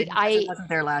 I wasn't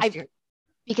there last year.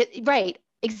 Because,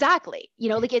 exactly.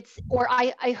 Or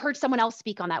I heard someone else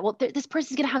speak on that. Well, this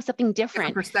person's going to have something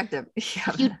different perspective.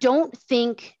 Yeah. You don't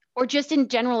think, or just in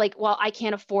general, like, well, I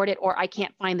can't afford it, or I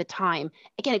can't find the time.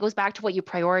 Again, it goes back to what you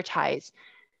prioritize.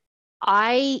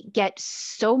 I get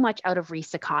so much out of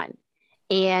RESACON,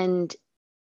 and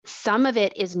some of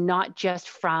it is not just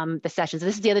from the sessions.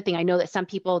 This is the other thing. I know that some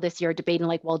people this year are debating,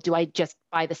 like, well, do I just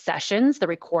buy the sessions, the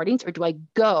recordings, or do I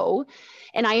go?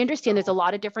 And I understand there's a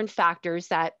lot of different factors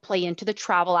that play into the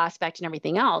travel aspect and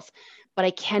everything else, but I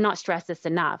cannot stress this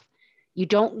enough. You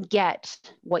don't get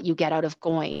what you get out of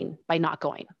going by not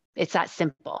going. It's that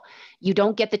simple. You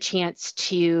don't get the chance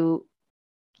to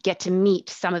get to meet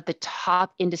some of the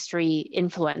top industry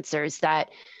influencers that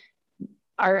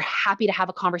are happy to have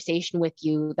a conversation with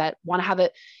you, that want to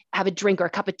have a drink or a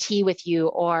cup of tea with you,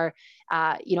 or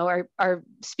are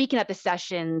speaking at the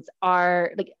sessions,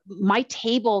 are like my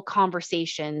table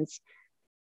conversations,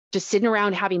 just sitting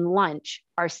around having lunch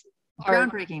are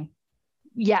groundbreaking.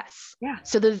 Yes. Yeah.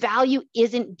 So the value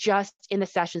isn't just in the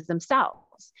sessions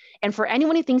themselves. And for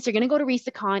anyone who thinks you're going to go to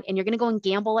RESACON and you're going to go and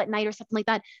gamble at night or something like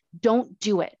that, don't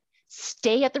do it.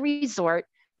 Stay at the resort.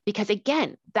 Because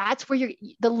again, that's where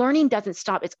the learning doesn't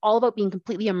stop. It's all about being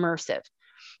completely immersive.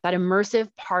 That immersive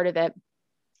part of it.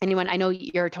 Anyone, I know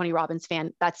you're a Tony Robbins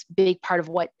fan. That's a big part of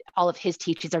what all of his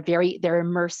teachings are. They're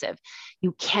immersive.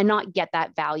 You cannot get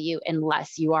that value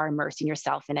unless you are immersing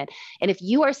yourself in it. And if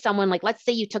you are someone like, let's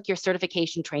say you took your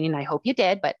certification training, I hope you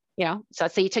did, but so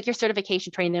let's say you took your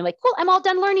certification training, they're like, cool, I'm all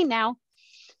done learning now.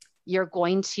 You're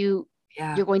going to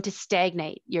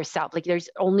stagnate yourself. Like there's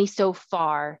only so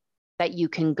far that you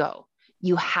can go.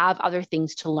 You have other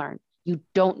things to learn. You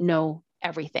don't know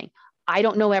everything. I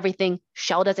don't know everything.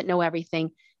 Shell doesn't know everything.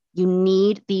 You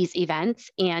need these events.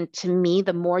 And to me,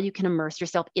 the more you can immerse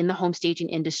yourself in the home staging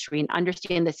industry and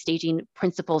understand the staging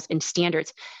principles and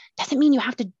standards, doesn't mean you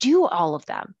have to do all of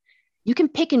them. You can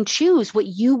pick and choose what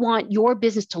you want your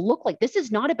business to look like. This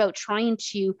is not about trying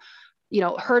to,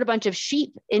 herd a bunch of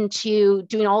sheep into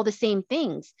doing all the same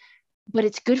things. But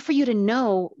it's good for you to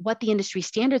know what the industry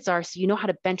standards are, so you know how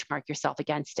to benchmark yourself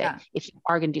against it if you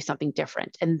are going to do something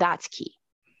different. And that's key.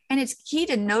 And it's key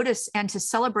to notice and to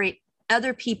celebrate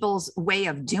other people's way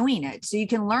of doing it. So you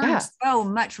can learn so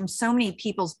much from so many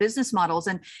people's business models.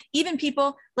 And even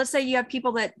people, let's say you have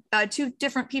people that, two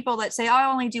different people that say,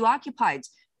 I only do occupieds.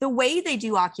 The way they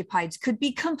do occupieds could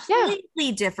be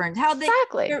completely different. How they,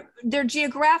 their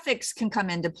geographics can come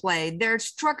into play. Their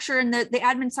structure and the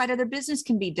admin side of their business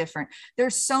can be different.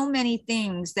 There's so many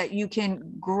things that you can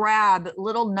grab,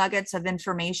 little nuggets of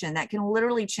information that can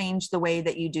literally change the way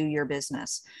that you do your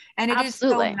business. And it is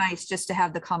so nice just to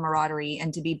have the camaraderie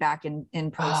and to be back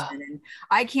in person. And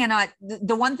I cannot,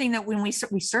 the one thing that when we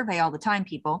survey all the time,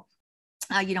 people,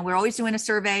 you know, we're always doing a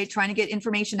survey, trying to get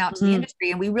information out to the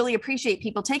industry. And we really appreciate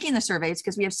people taking the surveys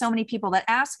because we have so many people that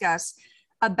ask us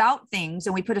about things,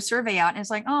 and we put a survey out and it's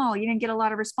like, oh, you didn't get a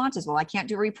lot of responses. Well, I can't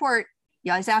do a report.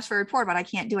 You always ask for a report, but I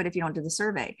can't do it if you don't do the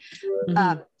survey.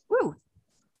 Woo.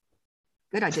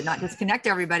 Good. I did not disconnect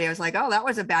everybody. I was like, oh, that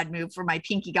was a bad move for my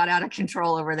pinky got out of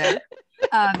control over there.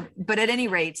 But at any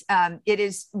rate,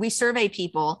 we survey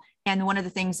people. And one of the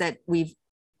things that we've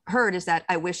heard is that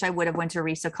I wish I would have went to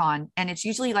RESACON, and it's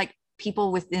usually like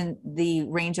people within the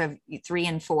range of 3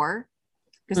 and 4,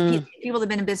 because people that have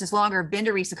been in business longer have been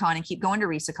to RESACON and keep going to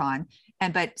RESACON.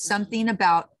 But something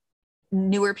about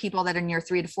newer people that are near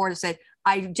 3 to 4 to say,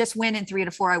 I just went in 3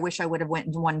 to 4. I wish I would have went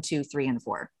in 1, 2, 3, and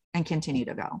 4 and continue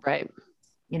to go. Right.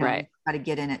 You know, got to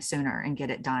get in it sooner and get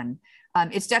it done.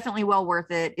 It's definitely well worth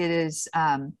it. It is.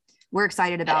 We're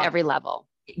excited about at every level.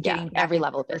 Every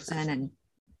level of business.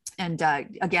 And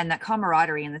again, that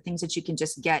camaraderie and the things that you can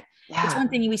just get. It's one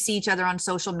thing we see each other on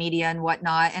social media and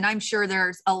whatnot. And I'm sure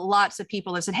there's lots of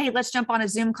people that said, hey, let's jump on a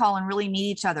Zoom call and really meet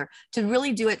each other, to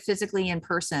really do it physically in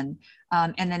person.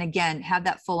 And then again, have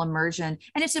that full immersion.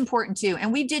 And it's important too.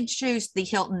 And we did choose the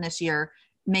Hilton this year,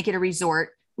 make it a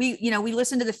resort. We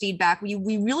listen to the feedback. We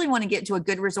really want to get to a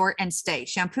good resort and stay.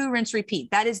 Shampoo, rinse,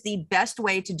 repeat. That is the best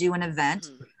way to do an event.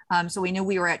 So we knew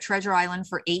we were at Treasure Island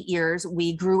for 8 years.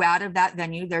 We grew out of that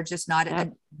venue. They're just not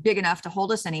big enough to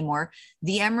hold us anymore.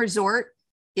 The M Resort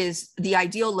is the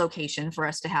ideal location for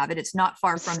us to have it. It's not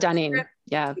far from stunning.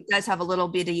 It does have a little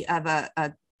bit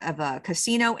of a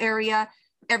casino area.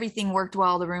 Everything worked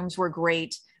well. The rooms were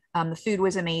great. The food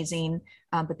was amazing,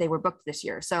 but they were booked this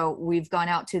year. So we've gone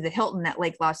out to the Hilton at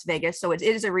Lake Las Vegas. So it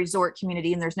is a resort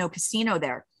community and there's no casino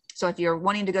there. So if you're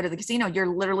wanting to go to the casino,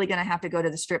 you're literally going to have to go to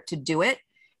the Strip to do it.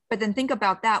 But then think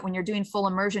about that when you're doing full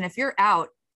immersion. If you're out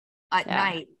at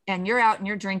night and you're out and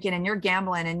you're drinking and you're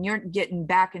gambling and you're getting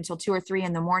back until 2 or 3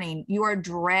 in the morning, you are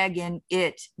dragging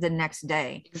it the next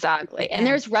day. Exactly. And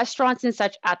there's restaurants and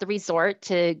such at the resort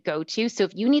to go to. So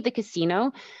if you need the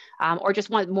casino, or just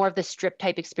want more of the Strip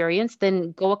type experience,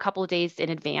 then go a couple of days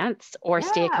in advance or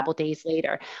stay a couple of days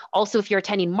later. Also, if you're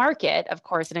attending market, of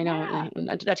course, and I know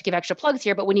not to give extra plugs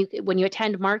here, but when you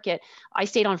attend market, I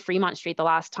stayed on Fremont Street the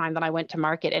last time that I went to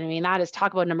market. And I mean, that is,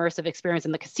 talk about an immersive experience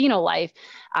in the casino life,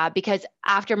 because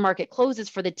after market closes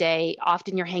for the day,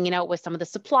 often you're hanging out with some of the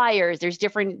suppliers. There's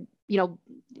different,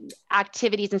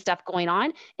 activities and stuff going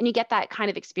on, and you get that kind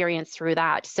of experience through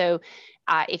that. So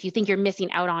if you think you're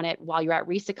missing out on it while you're at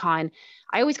RESACON,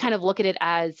 I always kind of look at it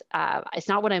as it's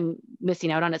not what I'm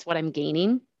missing out on, it's what I'm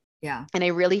gaining. Yeah. And I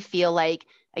really feel like,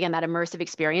 again, that immersive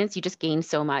experience, you just gain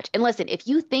so much. And listen, if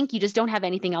you think you just don't have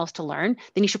anything else to learn,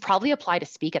 then you should probably apply to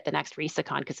speak at the next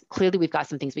RESACON, because clearly we've got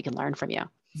some things we can learn from you.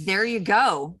 There you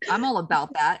go. I'm all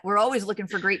about that. We're always looking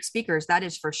for great speakers. That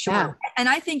is for sure. Yeah. And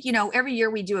I think, every year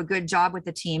we do a good job with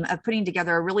the team of putting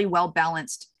together a really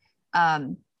well-balanced,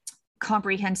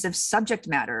 comprehensive subject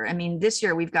matter. I mean, this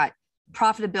year we've got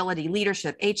profitability,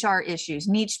 leadership, HR issues,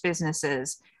 niche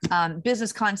businesses,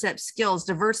 business concepts, skills,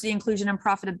 diversity, inclusion, and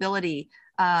profitability,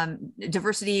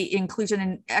 diversity, inclusion,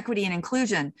 and equity and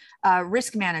inclusion,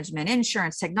 risk management,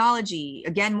 insurance, technology,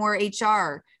 again, more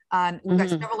HR. We've got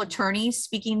several attorneys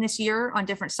speaking this year on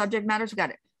different subject matters. We've got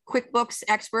a QuickBooks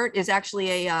expert is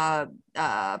actually a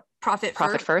Profit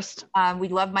First. We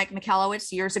love Mike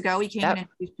McAllowitz years ago. He came in and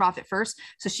introduced Profit First.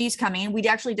 So she's coming. We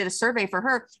actually did a survey for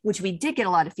her, which we did get a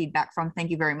lot of feedback from. Thank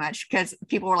you very much. Because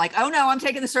people were like, oh no, I'm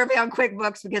taking the survey on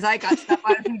QuickBooks because I got stuff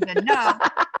on it. Said, no.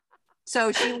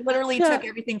 So she literally took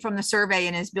everything from the survey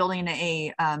and is building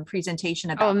a presentation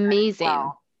about it. Amazing.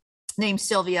 Well. Named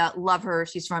Sylvia. Love her.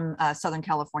 She's from Southern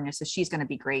California. So she's going to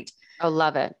be great. Oh,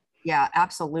 love it. Yeah,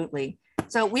 absolutely.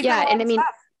 So we've got and I mean,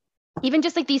 even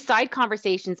just like these side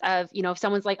conversations of, if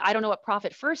someone's like, I don't know what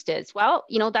Profit First is. Well,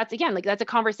 that's a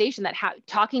conversation that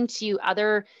talking to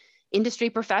other industry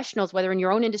professionals, whether in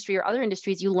your own industry or other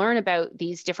industries, you learn about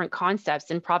these different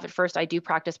concepts. And Profit First, I do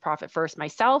practice Profit First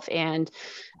myself. And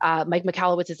Mike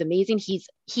McAllowitz is amazing.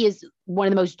 He is one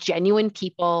of the most genuine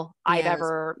people I've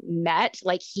ever met.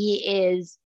 Like, he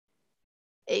is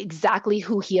exactly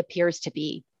who he appears to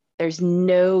be. There's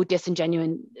no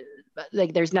disingenuous,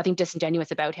 like there's nothing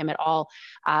disingenuous about him at all.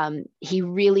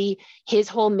 His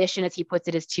whole mission, as he puts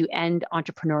it, is to end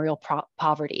entrepreneurial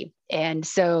poverty. And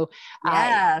so,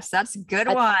 yes, that's a good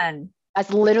one.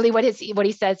 That's literally what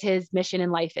he says his mission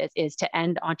in life is to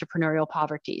end entrepreneurial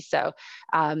poverty. So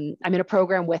I'm in a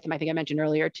program with him. I think I mentioned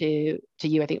earlier to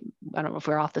you, I don't know if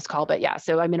we're off this call, but yeah,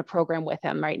 so I'm in a program with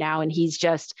him right now, and he's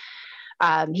just,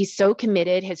 he's so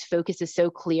committed. His focus is so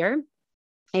clear.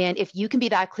 And if you can be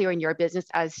that clear in your business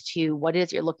as to what it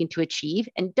is you're looking to achieve,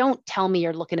 and don't tell me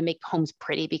you're looking to make homes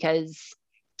pretty, because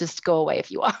just go away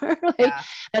if you are.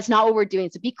 That's not what we're doing.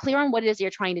 So be clear on what it is you're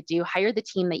trying to do. Hire the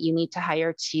team that you need to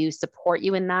hire to support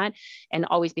you in that, and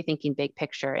always be thinking big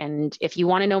picture. And if you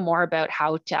want to know more about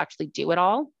how to actually do it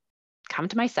all, come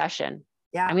to my session.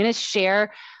 Yeah. I'm going to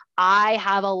share. I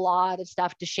have a lot of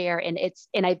stuff to share, and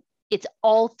it's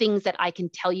all things that I can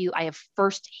tell you I have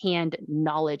firsthand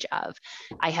knowledge of.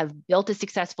 I have built a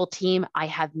successful team. I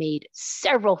have made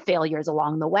several failures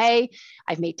along the way.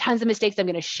 I've made tons of mistakes I'm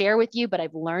going to share with you, but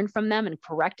I've learned from them and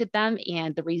corrected them,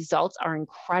 and the results are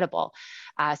incredible.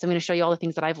 So I'm going to show you all the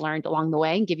things that I've learned along the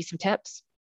way and give you some tips.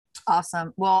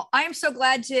 Awesome. Well, I am so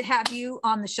glad to have you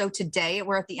on the show today.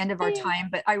 We're at the end of our time,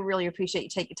 but I really appreciate you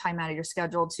taking time out of your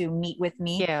schedule to meet with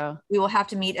me. Yeah. We will have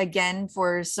to meet again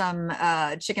for some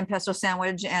chicken pesto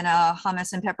sandwich and a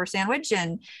hummus and pepper sandwich.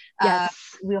 And yes,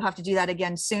 we'll have to do that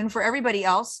again soon. For everybody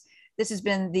else, this has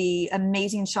been the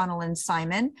amazing Shauna Lynn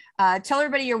Simon. Tell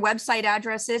everybody your website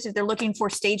address is. If they're looking for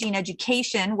staging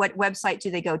education, what website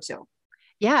do they go to?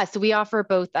 Yeah, so we offer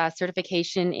both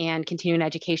certification and continuing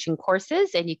education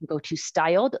courses, and you can go to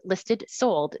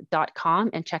styledlistedsold.com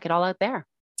and check it all out there.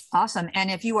 Awesome. And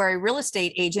if you are a real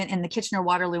estate agent in the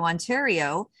Kitchener-Waterloo,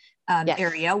 Ontario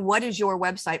area, what is your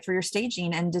website for your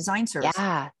staging and design service?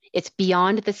 Yeah, it's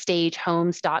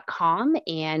beyondthestagehomes.com,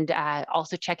 and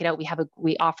also check it out.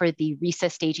 We offer the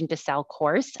RESA Staging to Sell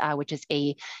course, which is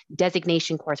a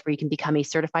designation course where you can become a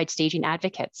certified staging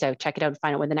advocate. So check it out and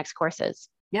find out when the next course is.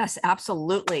 Yes,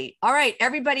 absolutely. All right,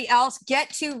 everybody else, get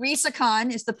to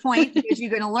RESACON is the point, because you're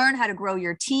going to learn how to grow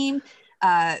your team,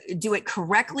 do it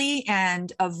correctly,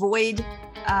 and avoid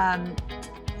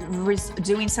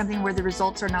doing something where the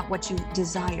results are not what you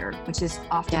desire, which is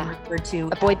often referred to.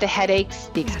 Avoid the headaches,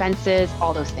 the expenses,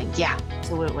 all those things. Yeah,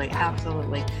 absolutely.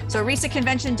 Absolutely. So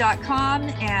resaconvention.com,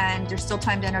 and there's still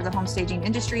time to enter the Home Staging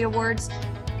Industry Awards.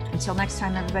 Until next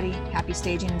time, everybody, happy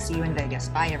staging, and see you in Vegas.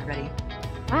 Bye, everybody.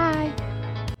 Bye.